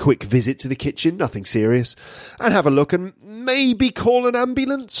make a quick visit to the kitchen, nothing serious, and have a look and maybe call an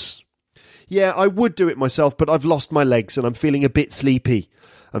ambulance. Yeah, I would do it myself, but I've lost my legs and I'm feeling a bit sleepy.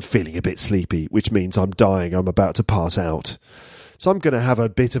 Which means I'm dying. I'm about to pass out. So I'm going to have a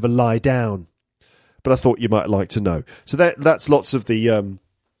bit of a lie down. But I thought you might like to know. So that's lots of the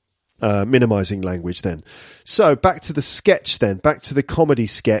minimising language then. So back to the sketch then. Back to the comedy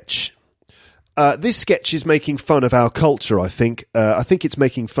sketch. This sketch is making fun of our culture, I think. I think it's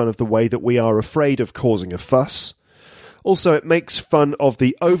making fun of the way that we are afraid of causing a fuss. Also, it makes fun of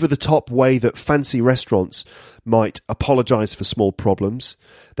the over-the-top way that fancy restaurants might apologise for small problems.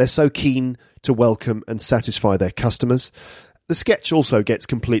 They're so keen to welcome and satisfy their customers. The sketch also gets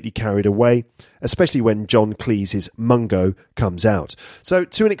completely carried away, especially when John Cleese's Mungo comes out. So,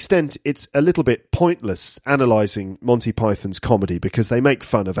 to an extent, it's a little bit pointless analysing Monty Python's comedy because they make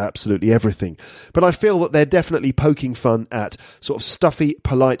fun of absolutely everything. But I feel that they're definitely poking fun at sort of stuffy,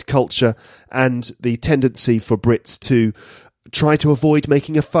 polite culture and the tendency for Brits to try to avoid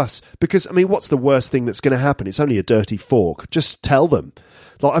making a fuss. Because, I mean, what's the worst thing that's going to happen? It's only a dirty fork. Just tell them.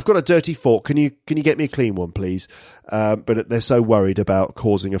 Like, I've got a dirty fork. Can you get me a clean one, please? But they're so worried about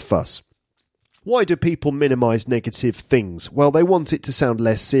causing a fuss. Why do people minimise negative things? Well, they want it to sound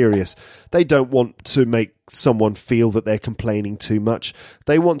less serious. They don't want to make someone feel that they're complaining too much.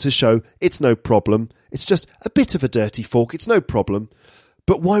 They want to show it's no problem. It's just a bit of a dirty fork. It's no problem.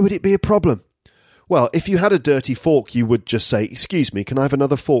 But why would it be a problem? Well, if you had a dirty fork, you would just say, "Excuse me, can I have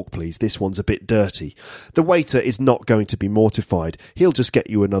another fork, please? This one's a bit dirty." The waiter is not going to be mortified. He'll just get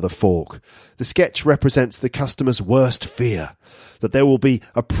you another fork. The sketch represents the customer's worst fear, that there will be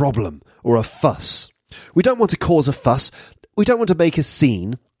a problem or a fuss. We don't want to cause a fuss. We don't want to make a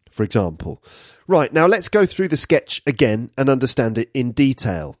scene, for example. Right, now let's go through the sketch again and understand it in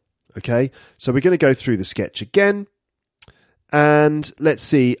detail. Okay, so we're going to go through the sketch again. And let's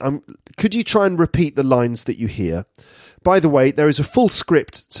see, could you try and repeat the lines that you hear? By the way, there is a full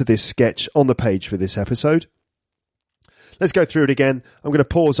script to this sketch on the page for this episode. Let's go through it again. I'm going to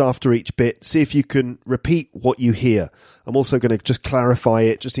pause after each bit, see if you can repeat what you hear. I'm also going to just clarify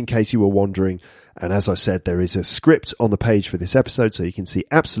it, just in case you were wondering. And as I said, there is a script on the page for this episode, so you can see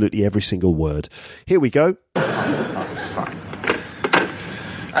absolutely every single word. Here we go.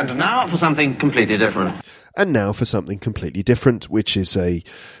 And now for something completely different. And now for something completely different, which is something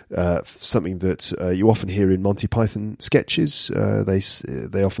that you often hear in Monty Python sketches.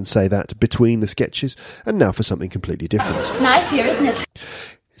 They often say that between the sketches. And now for something completely different. It's nice here, isn't it?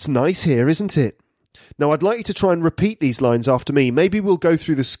 It's nice here, isn't it? Now, I'd like you to try and repeat these lines after me. Maybe we'll go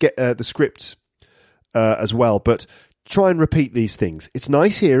through the script as well, but try and repeat these things. It's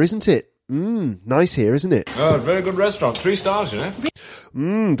nice here, isn't it? Nice here, isn't it? Oh, very good restaurant. 3 stars, you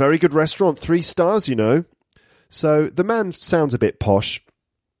know. Very good restaurant. 3 stars, you know. So the man sounds a bit posh.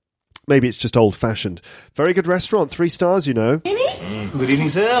 Maybe it's just old-fashioned. Very good restaurant. 3 stars, you know. Really? Good evening,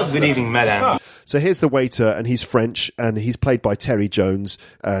 sir. Good evening, madam. So here's the waiter, and he's French, and he's played by Terry Jones,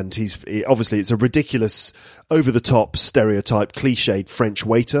 and obviously it's a ridiculous, over-the-top, stereotype, cliched French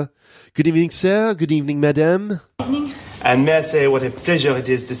waiter. Good evening, sir. Good evening, madame. Evening. And may I say what a pleasure it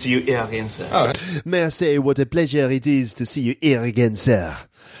is to see you here again, sir. Oh. May I say what a pleasure it is to see you here again, sir.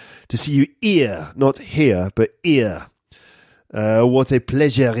 To see you here, not here, but here. What a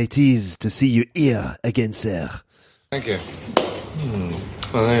pleasure it is to see you here again, sir. Thank you.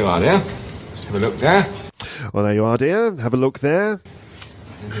 Well, there you are, dear. Let's have a look there. Well, there you are, dear. Have a look there.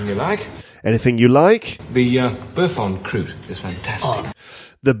 Anything you like? Anything you like? The bœuf en croûte is fantastic.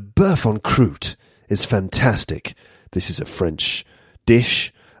 The bœuf en croûte is fantastic. This is a French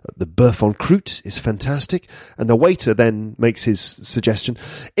dish. The bœuf en croûte is fantastic. And the waiter then makes his suggestion.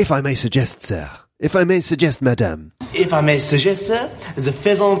 If I may suggest, sir, If I may suggest, madame. If I may suggest, sir, the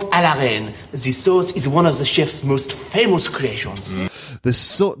pheasant à la reine. The sauce is one of the chef's most famous creations.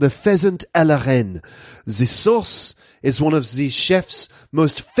 The pheasant à la reine. The sauce is one of the chef's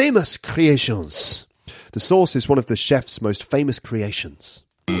most famous creations. The sauce is one of the chef's most famous creations.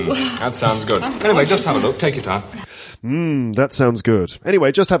 That sounds good. Anyway, just have a look. Take your time. That sounds good.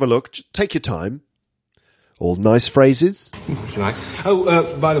 Anyway, just have a look. Take your time. All nice phrases. If you like.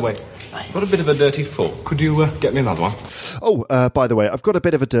 Oh, by the way, I've got a bit of a dirty fork. Could you get me another one? Oh, by the way, I've got a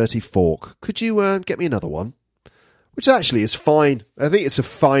bit of a dirty fork. Could you get me another one? Which actually is fine. I think it's a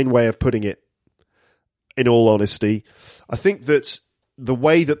fine way of putting it, in all honesty. I think that the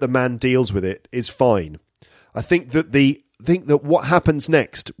way that the man deals with it is fine. I think that what happens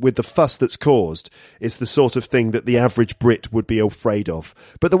next with the fuss that's caused is the sort of thing that the average Brit would be afraid of.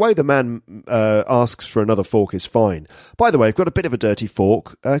 But the way the man asks for another fork is fine. By the way, I've got a bit of a dirty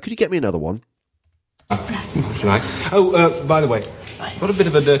fork. Could you get me another one? If you like. Oh, by the way, I've got a bit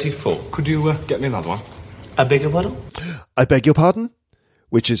of a dirty fork. Could you get me another one? I beg your pardon? I beg your pardon?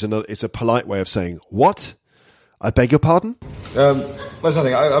 Which is it's a polite way of saying, what? I beg your pardon? Well,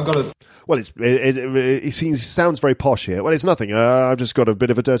 something. I've got a... Well, it sounds very posh here. Well, it's nothing. I've just got a bit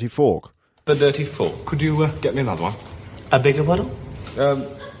of a dirty fork. A dirty fork. Could you get me another one? I beg your pardon?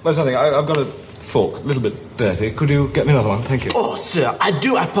 Well, something. I've got a fork, a little bit dirty. Could you get me another one? Thank you. Oh, sir, I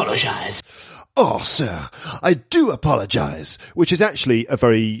do apologize. Oh, sir, I do apologise. Which is actually a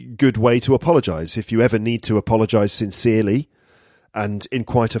very good way to apologise. If you ever need to apologise sincerely and in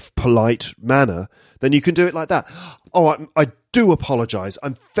quite a polite manner, then you can do it like that. Oh, I do apologise.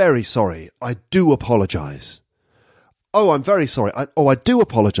 I'm very sorry. I do apologise. Oh, I'm very sorry. I do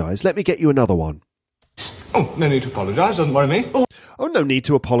apologise. Let me get you another one. Oh, no need to apologise. Doesn't worry me. Oh, no need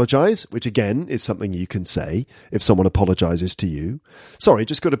to apologise, which again is something you can say if someone apologises to you. Sorry,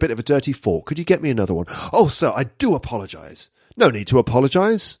 just got a bit of a dirty fork. Could you get me another one? Oh, sir, I do apologise. No need to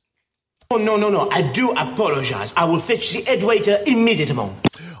apologise. Oh, no. I do apologize. I will fetch the head waiter immediately.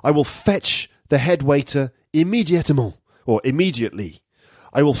 I will fetch the head waiter immediatement. Or immediately.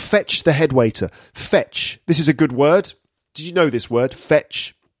 I will fetch the head waiter. Fetch. This is a good word. Did you know this word?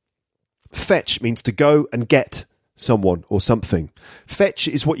 Fetch. Fetch means to go and get someone or something. Fetch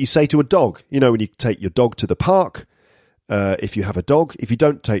is what you say to a dog. You know, when you take your dog to the park, if you have a dog. If you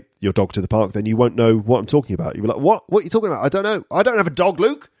don't take your dog to the park, then you won't know what I'm talking about. You'll be like, what? What are you talking about? I don't know. I don't have a dog,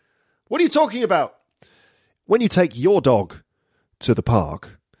 Luke. What are you talking about? When you take your dog to the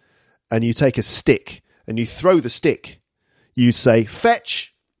park and you take a stick and you throw the stick, you say,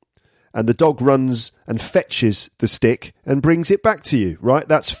 fetch, and the dog runs and fetches the stick and brings it back to you, right?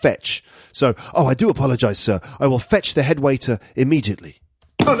 That's fetch. So, I do apologise, sir. I will fetch the head waiter immediately.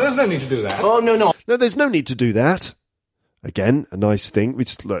 Oh, there's no need to do that. Oh, no. No, there's no need to do that. Again, a nice thing.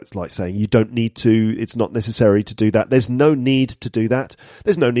 It's like saying you don't need to, it's not necessary to do that. There's no need to do that.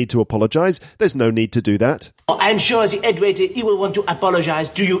 There's no need to apologise. There's no need to do that. I'm sure the head waiter, he will want to apologize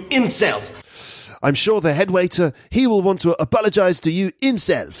to you himself. I'm sure the head waiter, he will want to apologise to you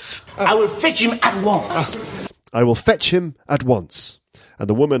himself. I will fetch him at once. I will fetch him at once. And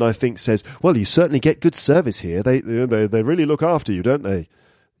the woman, I think, says, well, you certainly get good service here. They really look after you, don't they?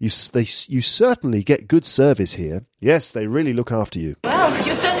 You certainly get good service here. Yes, they really look after you. Well,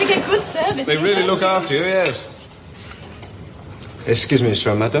 you certainly get good service. They really look after you, yes. Excuse me,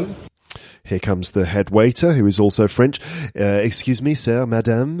 sir, madam. Here comes the head waiter, who is also French. Excuse me, sir,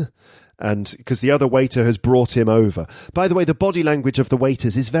 madame. And because the other waiter has brought him over. By the way, the body language of the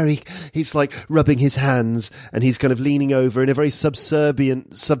waiters is he's like rubbing his hands and he's kind of leaning over in a very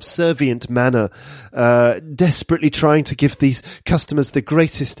subservient manner, desperately trying to give these customers the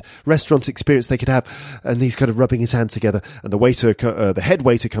greatest restaurant experience they could have. And he's kind of rubbing his hands together. And the head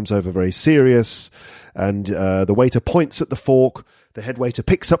waiter comes over very serious. And the waiter points at the fork. The head waiter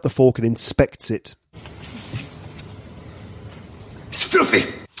picks up the fork and inspects it. It's filthy.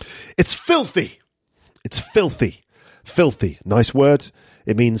 It's filthy. It's filthy. Filthy. Nice word.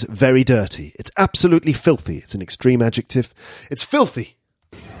 It means very dirty. It's absolutely filthy. It's an extreme adjective. It's filthy.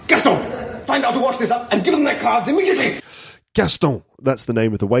 Gaston, find out who washed this up and give them their cards immediately. Gaston, that's the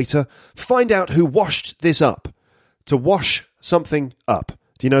name of the waiter. Find out who washed this up. To wash something up.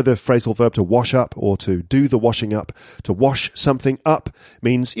 Do you know the phrasal verb to wash up or to do the washing up? To wash something up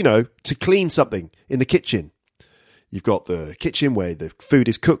means, to clean something in the kitchen. You've got the kitchen where the food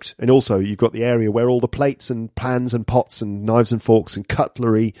is cooked, and also you've got the area where all the plates and pans and pots and knives and forks and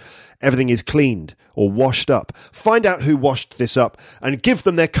cutlery, everything is cleaned or washed up. Find out who washed this up and give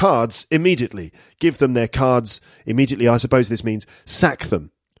them their cards immediately. Give them their cards immediately. I suppose this means sack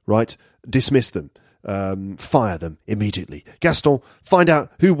them, right? Dismiss them. fire them immediately. Gaston, find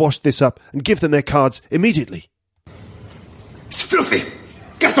out who washed this up and give them their cards immediately. It's filthy!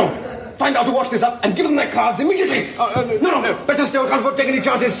 Gaston, find out who washed this up and give them their cards immediately! No, better still, can't afford to take any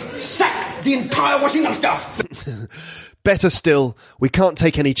chances. Sack the entire washing up staff! Better still, we can't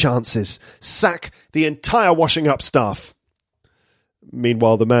take any chances. Sack the entire washing up staff.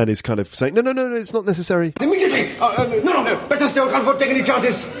 Meanwhile, the man is kind of saying, no, it's not necessary. Immediately! No, better still, can't afford to take any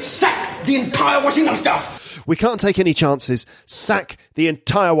chances. Sack the entire washing up staff! We can't take any chances. Sack the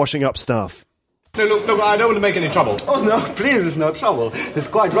entire washing up staff. No, look, I don't want to make any trouble. Oh, no, please, it's no trouble. It's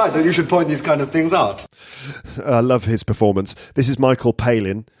quite right that you should point these kind of things out. I love his performance. This is Michael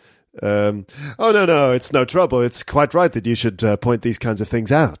Palin. Oh, no, it's no trouble. It's quite right that you should point these kinds of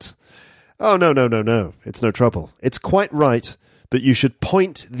things out. Oh, no, it's no trouble. It's quite right that you should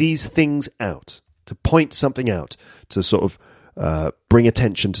point these things out, to point something out, to sort of bring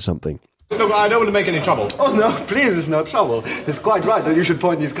attention to something. Look, I don't want to make any trouble. Oh, no, please, it's no trouble. It's quite right that you should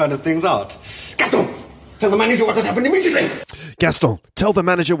point these kind of things out. Gaston, tell the manager what has happened immediately. Gaston, tell the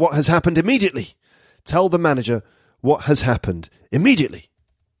manager what has happened immediately. Tell the manager what has happened immediately.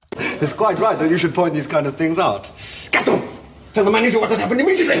 It's quite right that you should point these kind of things out. Gaston, tell the manager what has happened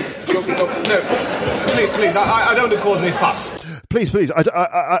immediately. Look, no, please, I don't want to cause any fuss. Please,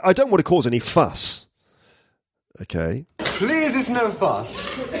 I don't want to cause any fuss. Okay. Please, it's no fuss.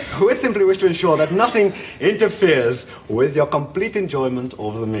 We simply wish to ensure that nothing interferes with your complete enjoyment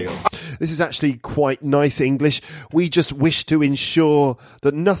of the meal. This is actually quite nice English. We just wish to ensure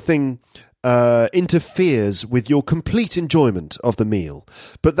that nothing interferes with your complete enjoyment of the meal.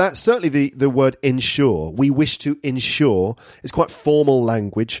 But that's certainly the word ensure. We wish to ensure. It's quite formal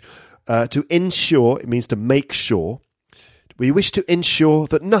language. To ensure, it means to make sure. We wish to ensure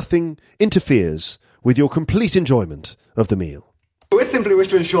that nothing interferes with your complete enjoyment of the meal. We simply wish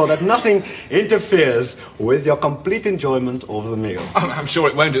to ensure that nothing interferes with your complete enjoyment of the meal. I'm sure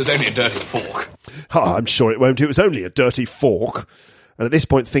it won't. It was only a dirty fork. I'm sure it won't. It was only a dirty fork. And at this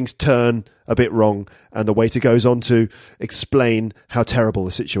point, things turn a bit wrong, and the waiter goes on to explain how terrible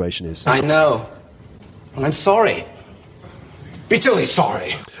the situation is. I know. And I'm sorry. Bitterly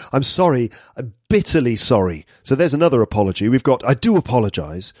sorry. I'm sorry. I'm bitterly sorry. So there's another apology. We've got, I do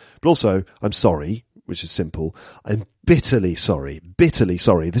apologise, but also, I'm sorry, which is simple. I'm bitterly sorry. Bitterly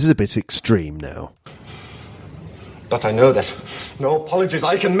sorry. This is a bit extreme now. But I know that no apologies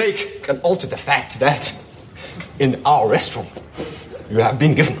I can make can alter the fact that in our restaurant you have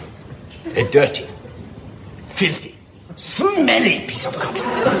been given a dirty, filthy, smelly piece of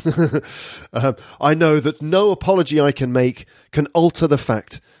cutlery. I know that no apology I can make can alter the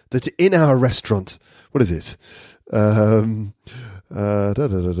fact that in our restaurant, what is it? I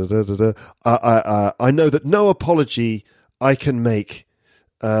know that no apology I can make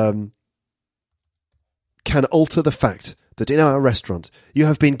can alter the fact that in our restaurant you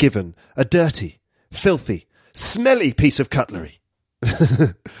have been given a dirty, filthy, smelly piece of cutlery.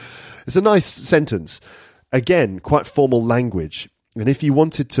 It's a nice sentence. Again, quite formal language. And if you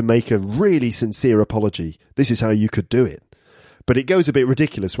wanted to make a really sincere apology, this is how you could do it. But it goes a bit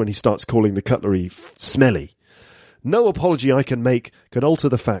ridiculous when he starts calling the cutlery smelly. No apology I can make can alter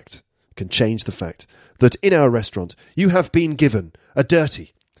the fact, can change the fact, that in our restaurant you have been given a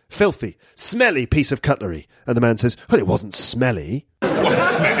dirty, filthy, smelly piece of cutlery. And the man says, well, it wasn't smelly.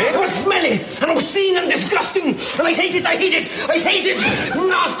 It was smelly and obscene and disgusting, and I hate it,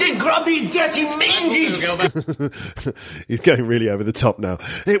 nasty, grubby, dirty, mangy. He's going really over the top now.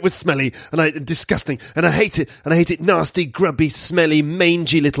 It was smelly and disgusting, and I hate it, nasty, grubby, smelly,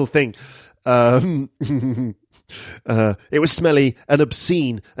 mangy little thing. It was smelly and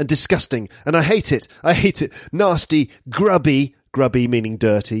obscene and disgusting, and I hate it, nasty, grubby meaning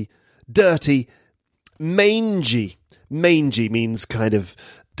dirty, mangy. Mangy means kind of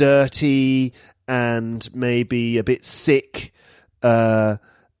dirty and maybe a bit sick,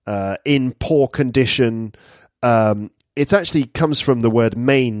 in poor condition. It actually comes from the word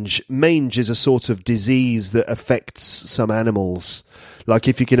mange. Mange is a sort of disease that affects some animals. Like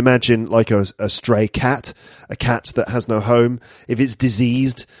if you can imagine like a stray cat, a cat that has no home, if it's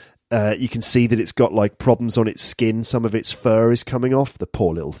diseased, you can see that it's got like problems on its skin. Some of its fur is coming off. The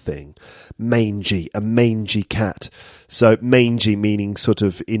poor little thing. Mangy, a mangy cat. So mangy meaning sort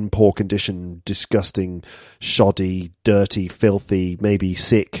of in poor condition, disgusting, shoddy, dirty, filthy, maybe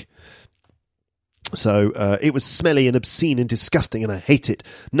sick. So it was smelly and obscene and disgusting, and I hate it.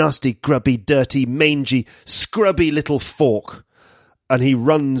 Nasty, grubby, dirty, mangy, scrubby little fork. And he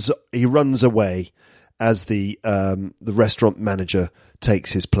runs away as the restaurant manager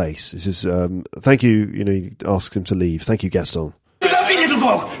takes his place. This is thank you. He asks him to leave. Thank you, Gaston. Grubby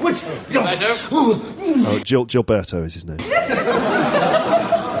little fork. Which... Oh, Gilberto is his name.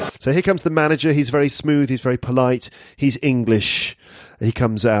 So here comes the manager. He's very smooth. He's very polite. He's English. He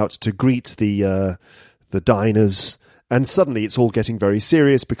comes out to greet the diners. And suddenly it's all getting very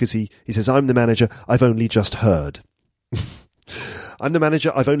serious because he says, I'm the manager. I've only just heard. I'm the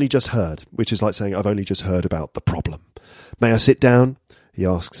manager. I've only just heard, which is like saying I've only just heard about the problem. May I sit down? He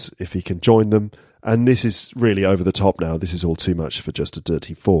asks if he can join them. And this is really over the top now. This is all too much for just a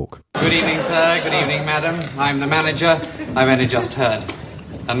dirty fork. Good evening, sir. Good evening, madam. I'm the manager. I've only just heard.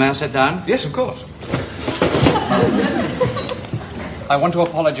 And may I sit down? Yes, of course. I want to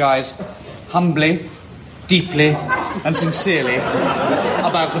apologise humbly, deeply, and sincerely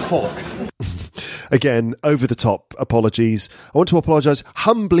about the fork. Again, over the top apologies. I want to apologise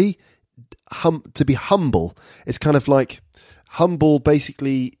humbly. To be humble. It's kind of like humble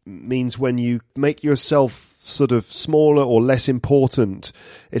basically means when you make yourself sort of smaller or less important.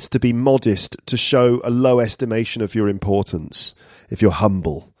 It's to be modest, to show a low estimation of your importance if you're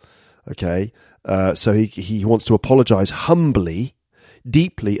humble. Okay? So he wants to apologise humbly,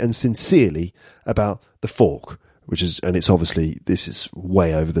 deeply and sincerely about the fork, and it's obviously, this is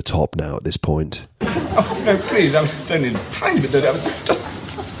way over the top now at this point. Oh, no, please, I was only a tiny bit dirty.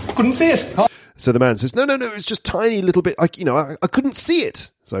 I couldn't see it. So the man says, no, it's just tiny little bit, I couldn't see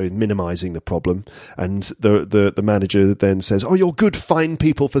it. So minimising the problem. And the manager then says, oh, you're good, fine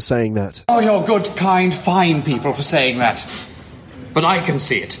people for saying that. Oh, you're good, kind, fine people for saying that. But I can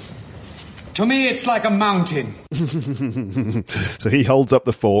see it. To me, it's like a mountain. So he holds up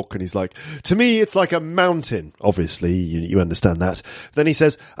the fork and he's like, to me, it's like a mountain. Obviously, you understand that. Then he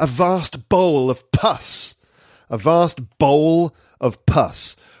says, a vast bowl of pus. A vast bowl of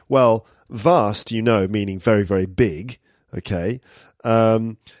pus. Well, vast, meaning very, very big. Okay.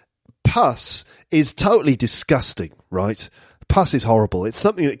 Pus is totally disgusting, right? Pus is horrible. It's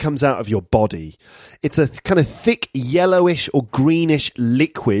something that comes out of your body. It's a kind of thick yellowish or greenish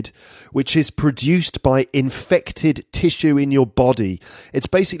liquid which is produced by infected tissue in your body. It's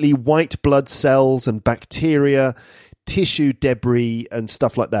basically white blood cells and bacteria, tissue debris and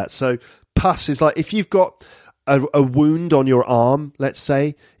stuff like that. So pus is like if you've got a wound on your arm, let's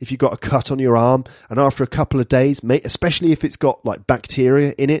say, if you've got a cut on your arm, and after a couple of days, especially if it's got like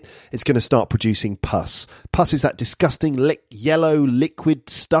bacteria in it, it's going to start producing pus. Pus is that disgusting yellow liquid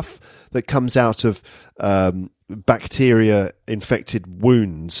stuff that comes out of bacteria-infected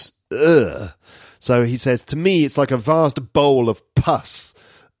wounds. Ugh. So he says, to me, it's like a vast bowl of pus.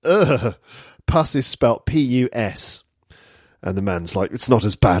 Ugh. Pus is spelt P-U-S. And the man's like, it's not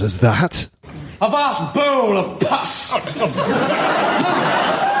as bad as that. A vast bowl of pus.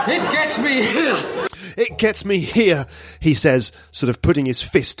 It gets me here. It gets me here, he says, sort of putting his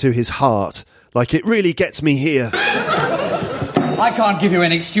fist to his heart. Like, it really gets me here. I can't give you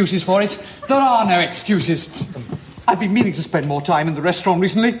any excuses for it. There are no excuses. I've been meaning to spend more time in the restaurant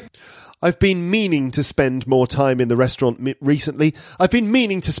recently. I've been meaning to spend more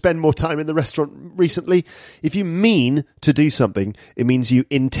time in the restaurant recently. If you mean to do something, it means you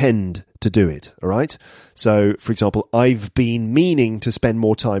intend to do it, all right? So, for example, I've been meaning to spend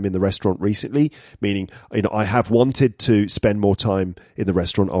more time in the restaurant recently, meaning, I have wanted to spend more time in the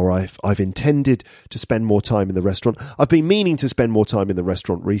restaurant, or I've intended to spend more time in the restaurant. I've been meaning to spend more time in the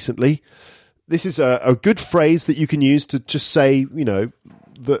restaurant recently. This is a good phrase that you can use to just say,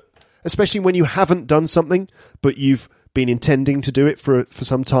 that, especially when you haven't done something, but you've been intending to do it for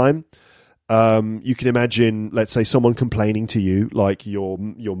some time. You can imagine, let's say, someone complaining to you, like your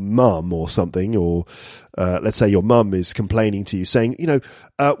mum or something, or let's say your mum is complaining to you, saying,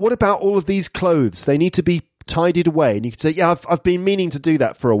 what about all of these clothes? They need to be tidied away. And you could say, yeah, I've been meaning to do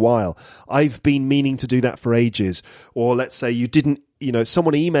that for a while. I've been meaning to do that for ages. Or let's say you didn't,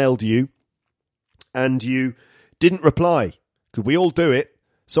 someone emailed you and you didn't reply. Could we all do it?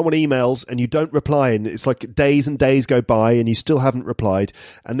 Someone emails and you don't reply, and it's like days and days go by and you still haven't replied,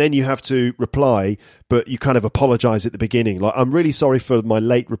 and then you have to reply, but you kind of apologise at the beginning. Like, I'm really sorry for my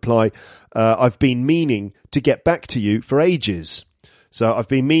late reply. I've been meaning to get back to you for ages. So I've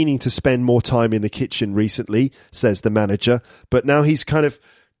been meaning to spend more time in the kitchen recently, says the manager, but now he's kind of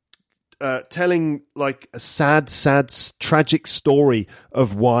telling like a sad, tragic story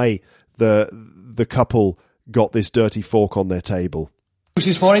of why the couple got this dirty fork on their table.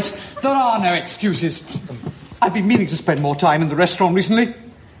 Excuses for it? There are no excuses. I've been meaning to spend more time in the restaurant recently,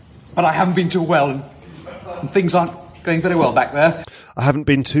 but I haven't been too well, and things aren't going very well back there. I haven't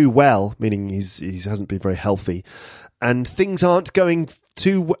been too well, meaning he hasn't been very healthy, and things aren't going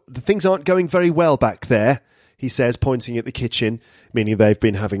very well back there, he says, pointing at the kitchen, meaning they've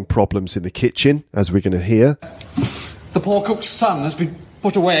been having problems in the kitchen, as we're going to hear. The poor cook's son has been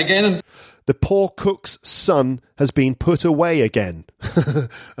put away again and... The poor cook's son has been put away again. Oh,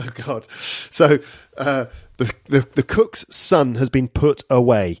 God. So, the cook's son has been put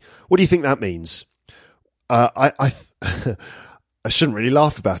away. What do you think that means? I shouldn't really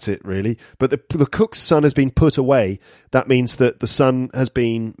laugh about it, really. But the cook's son has been put away. That means that the son has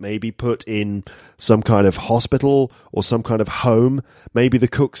been maybe put in some kind of hospital or some kind of home. Maybe the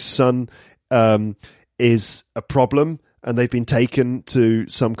cook's son is a problem and they've been taken to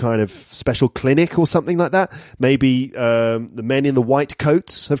some kind of special clinic or something like that. Maybe the men in the white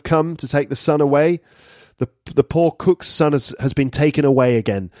coats have come to take the son away. The poor cook's son has been taken away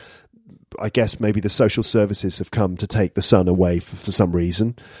again. I guess maybe the social services have come to take the son away for some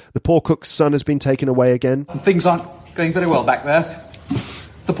reason. The poor cook's son has been taken away again. Things aren't going very well back there.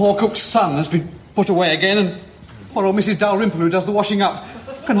 The poor cook's son has been put away again and poor old Mrs. Dalrymple, who does the washing up,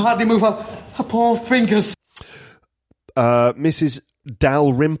 can hardly move her poor fingers. Mrs.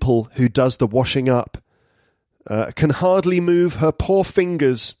 Dalrymple, who does the washing up, can hardly move her poor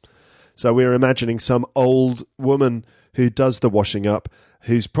fingers. So we're imagining some old woman who does the washing up,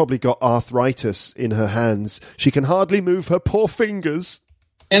 who's probably got arthritis in her hands. She can hardly move her poor fingers.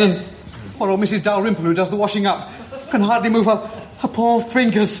 And poor old Mrs. Dalrymple, who does the washing up, can hardly move her poor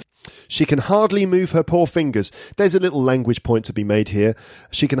fingers. She can hardly move her poor fingers. There's a little language point to be made here.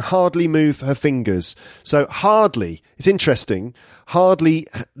 She can hardly move her fingers. So hardly, it's interesting. Hardly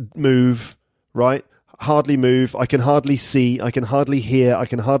move, right? Hardly move. I can hardly see. I can hardly hear. I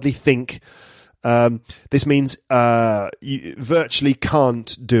can hardly think. This means you virtually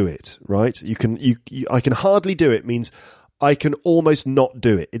can't do it, right? I can hardly do it means I can almost not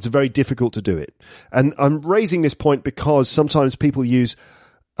do it. It's very difficult to do it. And I'm raising this point because sometimes people use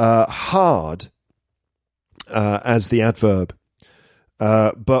hard as the adverb.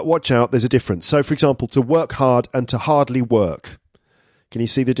 But watch out, there's a difference. So, for example, to work hard and to hardly work. Can you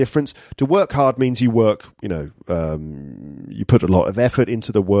see the difference? To work hard means you work, you put a lot of effort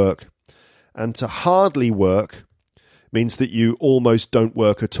into the work. And to hardly work means that you almost don't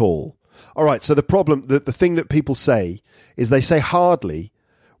work at all. All right, so the problem, the thing that people say is they say hardly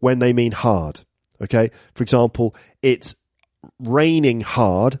when they mean hard. Okay? For example, it's raining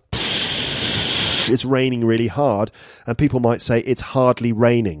hard. It's raining really hard. And people might say it's hardly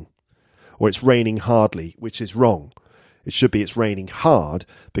raining. Or it's raining hardly, which is wrong. It should be it's raining hard,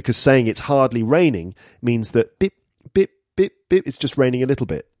 because saying it's hardly raining means that bip, bip, bip, bip, it's just raining a little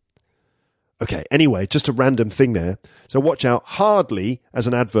bit. Okay, anyway, just a random thing there. So watch out. Hardly, as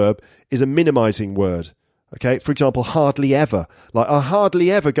an adverb, is a minimising word. Okay, for example, hardly ever. Like, I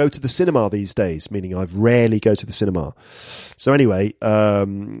hardly ever go to the cinema these days, meaning I rarely go to the cinema. So anyway,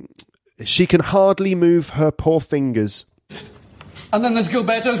 she can hardly move her poor fingers. And then there's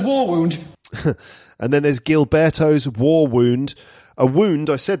Gilberto's war wound. And then there's Gilberto's war wound. A wound,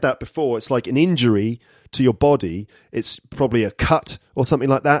 I said that before, it's like an injury to your body. It's probably a cut or something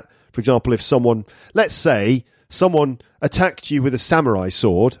like that. For example, if let's say someone attacked you with a samurai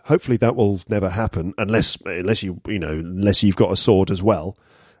sword, hopefully that will never happen unless you've got a sword as well.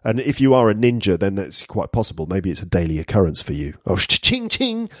 And if you are a ninja, then that's quite possible. Maybe it's a daily occurrence for you. Oh, ching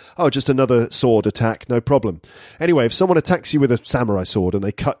ching. Oh, just another sword attack, no problem. Anyway, if someone attacks you with a samurai sword and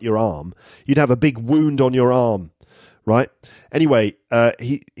they cut your arm, you'd have a big wound on your arm, right? Anyway,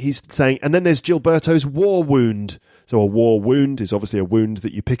 he's saying, and then there's Gilberto's war wound. So a war wound is obviously a wound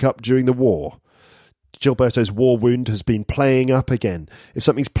that you pick up during the war. Gilberto's war wound has been playing up again. If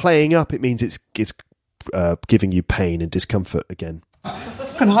something's playing up, it means it's giving you pain and discomfort again.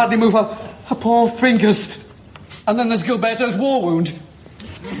 Can hardly move her poor fingers. And then there's Gilberto's war wound.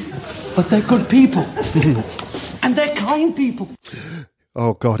 But they're good people. And they're kind people.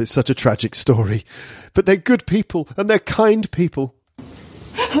 Oh, God, it's such a tragic story. But they're good people and they're kind people.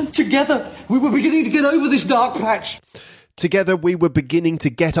 Together, we were beginning to get over this dark patch. Together, we were beginning to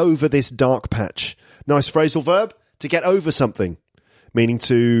get over this dark patch. Nice phrasal verb, to get over something. Meaning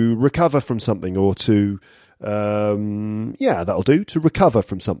to recover from something or to, that'll do, to recover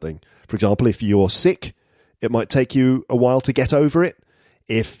from something. For example, if you're sick, it might take you a while to get over it.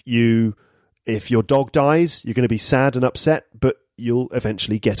 If your dog dies, you're going to be sad and upset, but you'll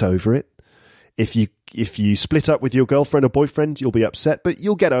eventually get over it. If you split up with your girlfriend or boyfriend, you'll be upset, but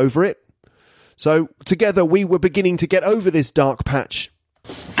you'll get over it. So together we were beginning to get over this dark patch.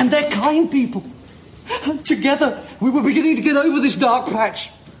 And they're kind people. Together we were beginning to get over this dark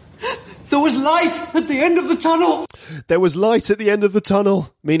patch. There was light at the end of the tunnel. There was light at the end of the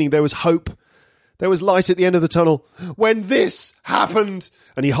tunnel, meaning there was hope. There was light at the end of the tunnel when this happened.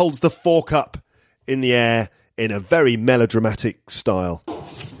 And he holds the fork up in the air in a very melodramatic style.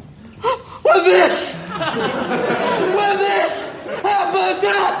 When this!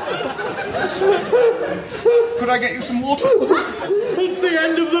 Could I get you some water? It's the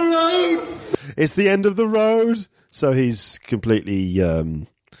end of the road. It's the end of the road. So he's completely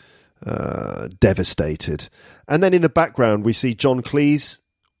devastated. And then in the background, we see John Cleese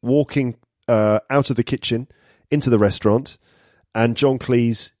walking out of the kitchen into the restaurant. And John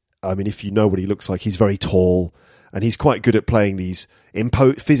Cleese, I mean, if you know what he looks like, he's very tall. And he's quite good at playing these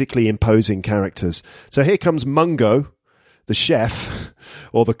physically imposing characters. So here comes Mungo, the chef,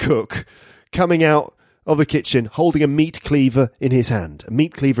 or the cook, coming out of the kitchen holding a meat cleaver in his hand. A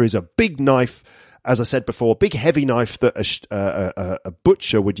meat cleaver is a big knife, as I said before, a big heavy knife that a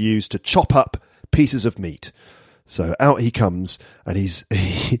butcher would use to chop up pieces of meat. So out he comes, and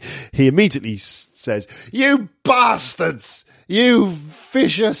he immediately says, "You bastards! You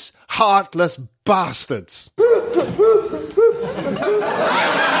vicious, heartless bastards!"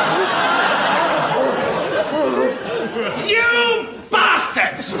 You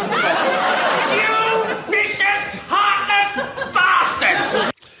bastards! You vicious, heartless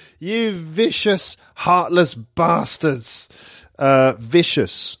bastards! You vicious, heartless bastards.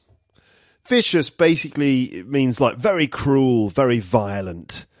 Vicious. Vicious basically means like very cruel, very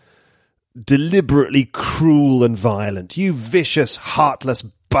violent. Deliberately cruel and violent. You vicious, heartless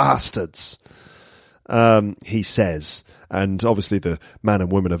bastards. He says. And obviously the man and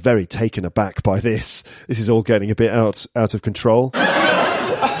woman are very taken aback by this. This is all getting a bit out of control.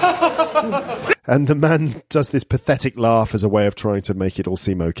 And the man does this pathetic laugh as a way of trying to make it all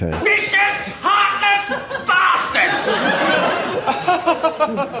seem okay. Vicious, heartless bastards!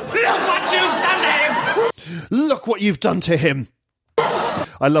 Look what you've done to him! Look what you've done to him!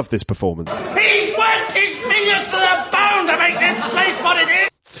 I love this performance. He's worked his fingers to the bone to make this place what it is!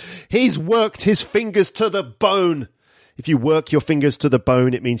 He's worked his fingers to the bone. If you work your fingers to the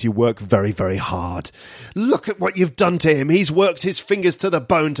bone, it means you work very, very hard. Look at what you've done to him. He's worked his fingers to the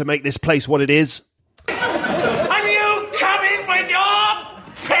bone to make this place what it is. And you come in with your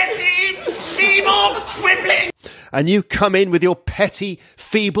petty, feeble quibbling! And you come in with your petty,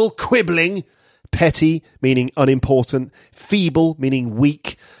 feeble quibbling. Petty meaning unimportant. Feeble meaning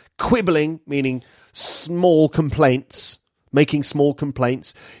weak. Quibbling meaning small complaints. Making small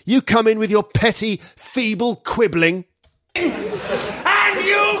complaints. You come in with your petty, feeble quibbling. And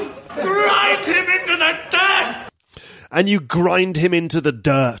you grind him into the dirt! And you grind him into the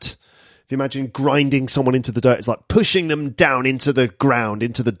dirt. If you imagine grinding someone into the dirt, it's like pushing them down into the ground,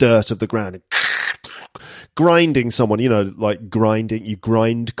 into the dirt of the ground. Grinding someone, you know, like grinding. You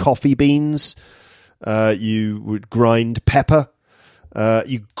grind coffee beans. You would grind pepper.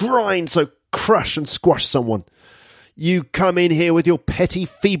 You grind, so crush and squash someone. You come in here with your petty,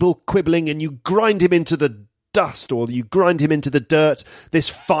 feeble quibbling and you grind him into the dust, or you grind him into the dirt, this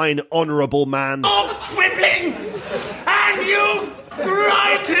fine, honourable man. Oh, quibbling! And you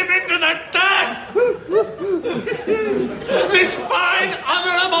grind him into the dirt! This fine,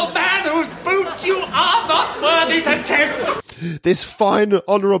 honourable man whose boots you are not worthy to kiss! This fine,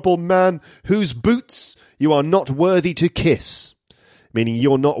 honourable man whose boots you are not worthy to kiss. Meaning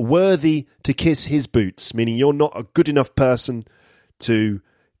you're not worthy to kiss his boots. Meaning you're not a good enough person to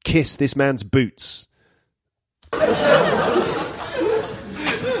kiss this man's boots.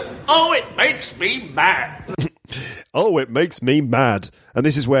 Oh, it makes me mad. Oh, it makes me mad. And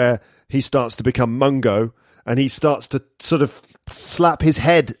this is where he starts to become Mungo, and he starts to sort of slap his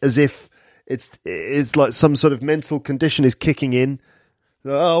head as if it's like some sort of mental condition is kicking in.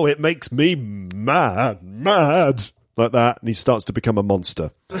 Oh, it makes me mad. Like that. And he starts to become a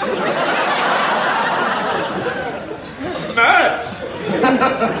monster.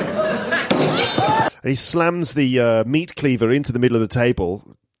 And he slams the meat cleaver into the middle of the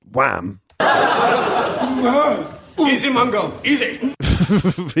table. Wham. Easy, Mungo, easy.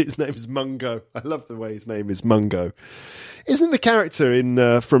 His name's Mungo. I love the way his name is Mungo. Isn't the character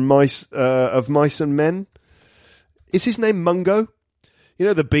in from Mice of Mice and Men? Is his name Mungo? You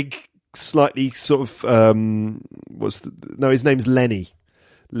know, the big, slightly sort of his name's Lenny.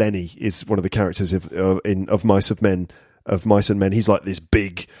 Lenny is one of the characters of Mice and Men. He's like this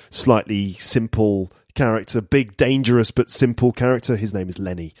big, slightly simple character, big, dangerous but simple character. His name is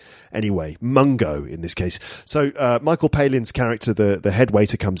Lenny. Anyway, Mungo in this case. So Michael Palin's character, the head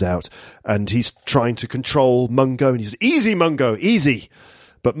waiter, comes out and he's trying to control Mungo, and he says, "Easy, Mungo, easy."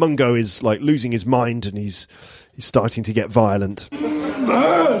 But Mungo is like losing his mind, and he's starting to get violent.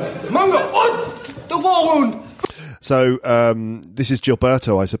 Mungo, the war wound. So this is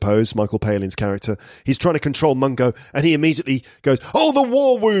Gilberto, I suppose, Michael Palin's character. He's trying to control Mungo, and he immediately goes, "Oh, the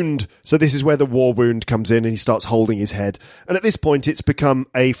war wound!" So this is where the war wound comes in, and he starts holding his head. And at this point, it's become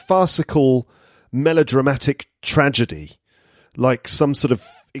a farcical, melodramatic tragedy. like some sort of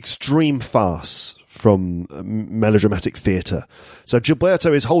extreme farce from melodramatic theatre. So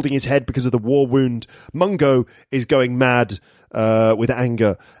Gilberto is holding his head because of the war wound. Mungo is going mad with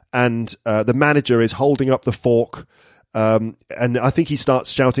anger, and the manager is holding up the fork, and I think he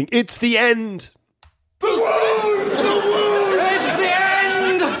starts shouting, "It's the end!" It's the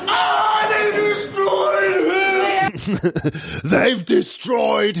end! Ah, they destroyed him! They've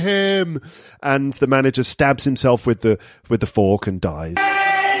destroyed him! And the manager stabs himself with the fork and dies.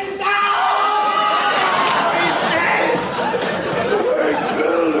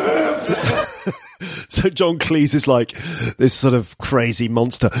 So John Cleese is like this sort of crazy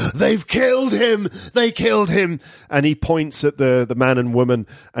monster. They've killed him! They killed him! And he points at the man and woman,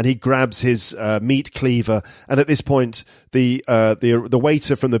 and he grabs his meat cleaver. And at this point, the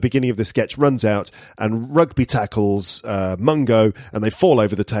waiter from the beginning of the sketch runs out and rugby tackles Mungo, and they fall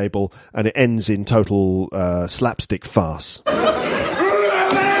over the table, and it ends in total slapstick farce.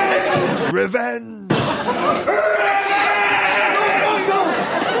 Revenge!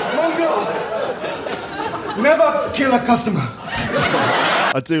 Never kill a customer.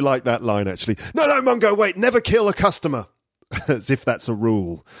 I do like that line, actually. No, Mungo, wait, never kill a customer. As if that's a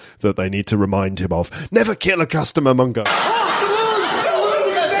rule that they need to remind him of. Never kill a customer, Mungo.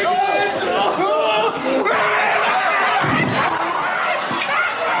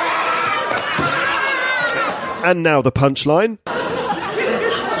 And now the punchline.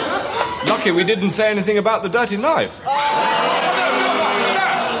 Lucky we didn't say anything about the dirty knife.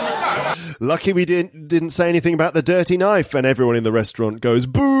 Lucky we didn't say anything about the dirty knife, and everyone in the restaurant goes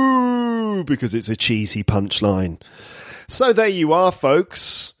boo because it's a cheesy punchline. So there you are,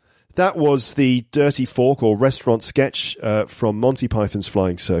 folks. That was the Dirty Fork or restaurant sketch from Monty Python's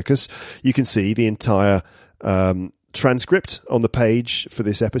Flying Circus. You can see the entire transcript on the page for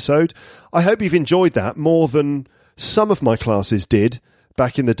this episode. I hope you've enjoyed that more than some of my classes did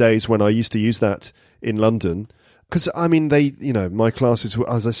back in the days when I used to use that in London. Because, I mean, my classes,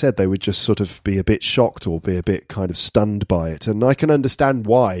 as I said, they would just sort of be a bit shocked or be a bit kind of stunned by it. And I can understand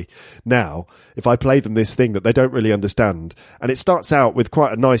why now, if I play them this thing that they don't really understand. And it starts out with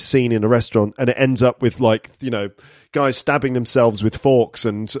quite a nice scene in a restaurant, and it ends up with, guys stabbing themselves with forks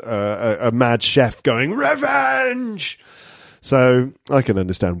and a mad chef going, "Revenge!" So I can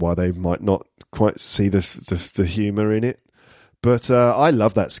understand why they might not quite see the humour in it. But I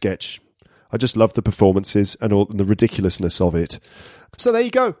love that sketch. I just love the performances and the ridiculousness of it. So there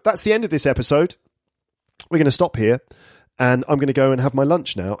you go. That's the end of this episode. We're going to stop here, and I'm going to go and have my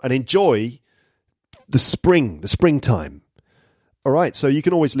lunch now and enjoy the springtime. All right, so you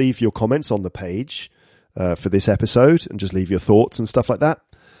can always leave your comments on the page for this episode and just leave your thoughts and stuff like that.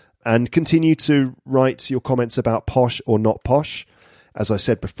 And continue to write your comments about posh or not posh. As I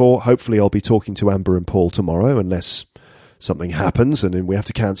said before, hopefully I'll be talking to Amber and Paul tomorrow, unless something happens and then we have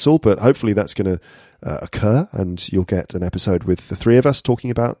to cancel, but hopefully that's going to occur, and you'll get an episode with the three of us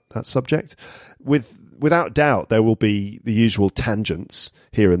talking about that subject. Without doubt, there will be the usual tangents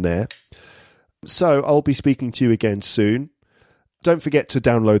here and there. So I'll be speaking to you again soon. Don't forget to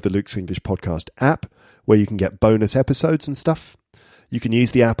download the Luke's English Podcast app, where you can get bonus episodes and stuff. You can use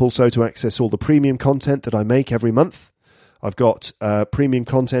the app also to access all the premium content that I make every month. I've got premium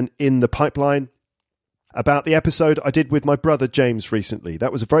content in the pipeline about the episode I did with my brother James recently.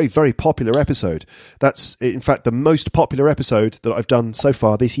 That was a very, very popular episode. That's, in fact, the most popular episode that I've done so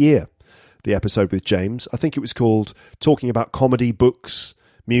far this year. The episode with James. I think it was called Talking About Comedy, Books,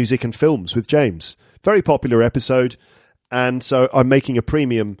 Music and Films with James. Very popular episode. And so I'm making a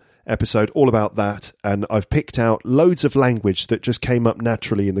premium episode all about that. And I've picked out loads of language that just came up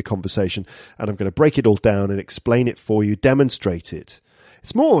naturally in the conversation. And I'm going to break it all down and explain it for you, demonstrate it.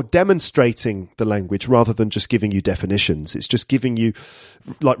 It's more demonstrating the language rather than just giving you definitions. It's just giving you,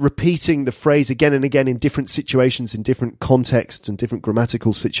 repeating the phrase again and again in different situations, in different contexts and different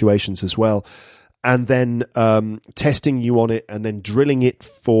grammatical situations as well. And then testing you on it and then drilling it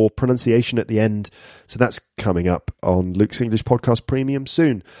for pronunciation at the end. So that's coming up on Luke's English Podcast Premium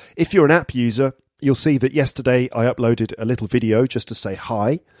soon. If you're an app user, you'll see that yesterday I uploaded a little video just to say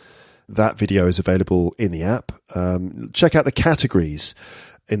hi. That video is available in the app. Check out the categories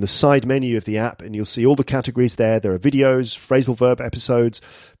in the side menu of the app, and you'll see all the categories there. There are videos, phrasal verb episodes,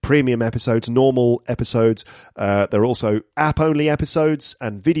 premium episodes, normal episodes. There are also app-only episodes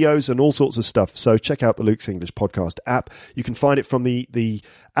and videos and all sorts of stuff. So check out the Luke's English Podcast app. You can find it from the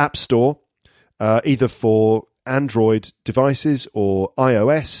App Store, either for Android devices or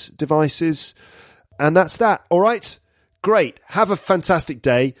iOS devices. And that's that. All right? Great. Have a fantastic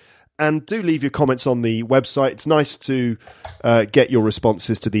day. and do leave your comments on the website. It's nice to get your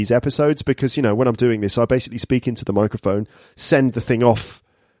responses to these episodes because, you know, when I'm doing this, I basically speak into the microphone, send the thing off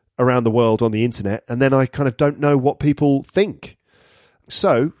around the world on the internet, and then I kind of don't know what people think.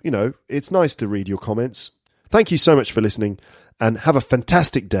 So, you know, it's nice to read your comments. Thank you so much for listening, and have a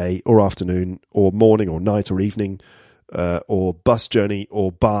fantastic day or afternoon or morning or night or evening or bus journey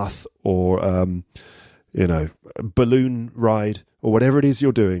or bath or, you know, balloon ride or whatever it is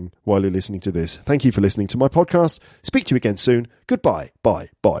you're doing while you're listening to this. Thank you for listening to my podcast. Speak to you again soon. Goodbye. Bye.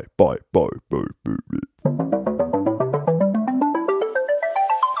 Bye. Bye. Bye. Bye. Bye.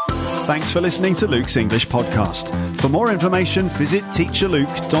 Thanks for listening to Luke's English Podcast. For more information, visit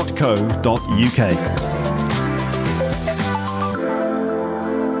teacherluke.co.uk.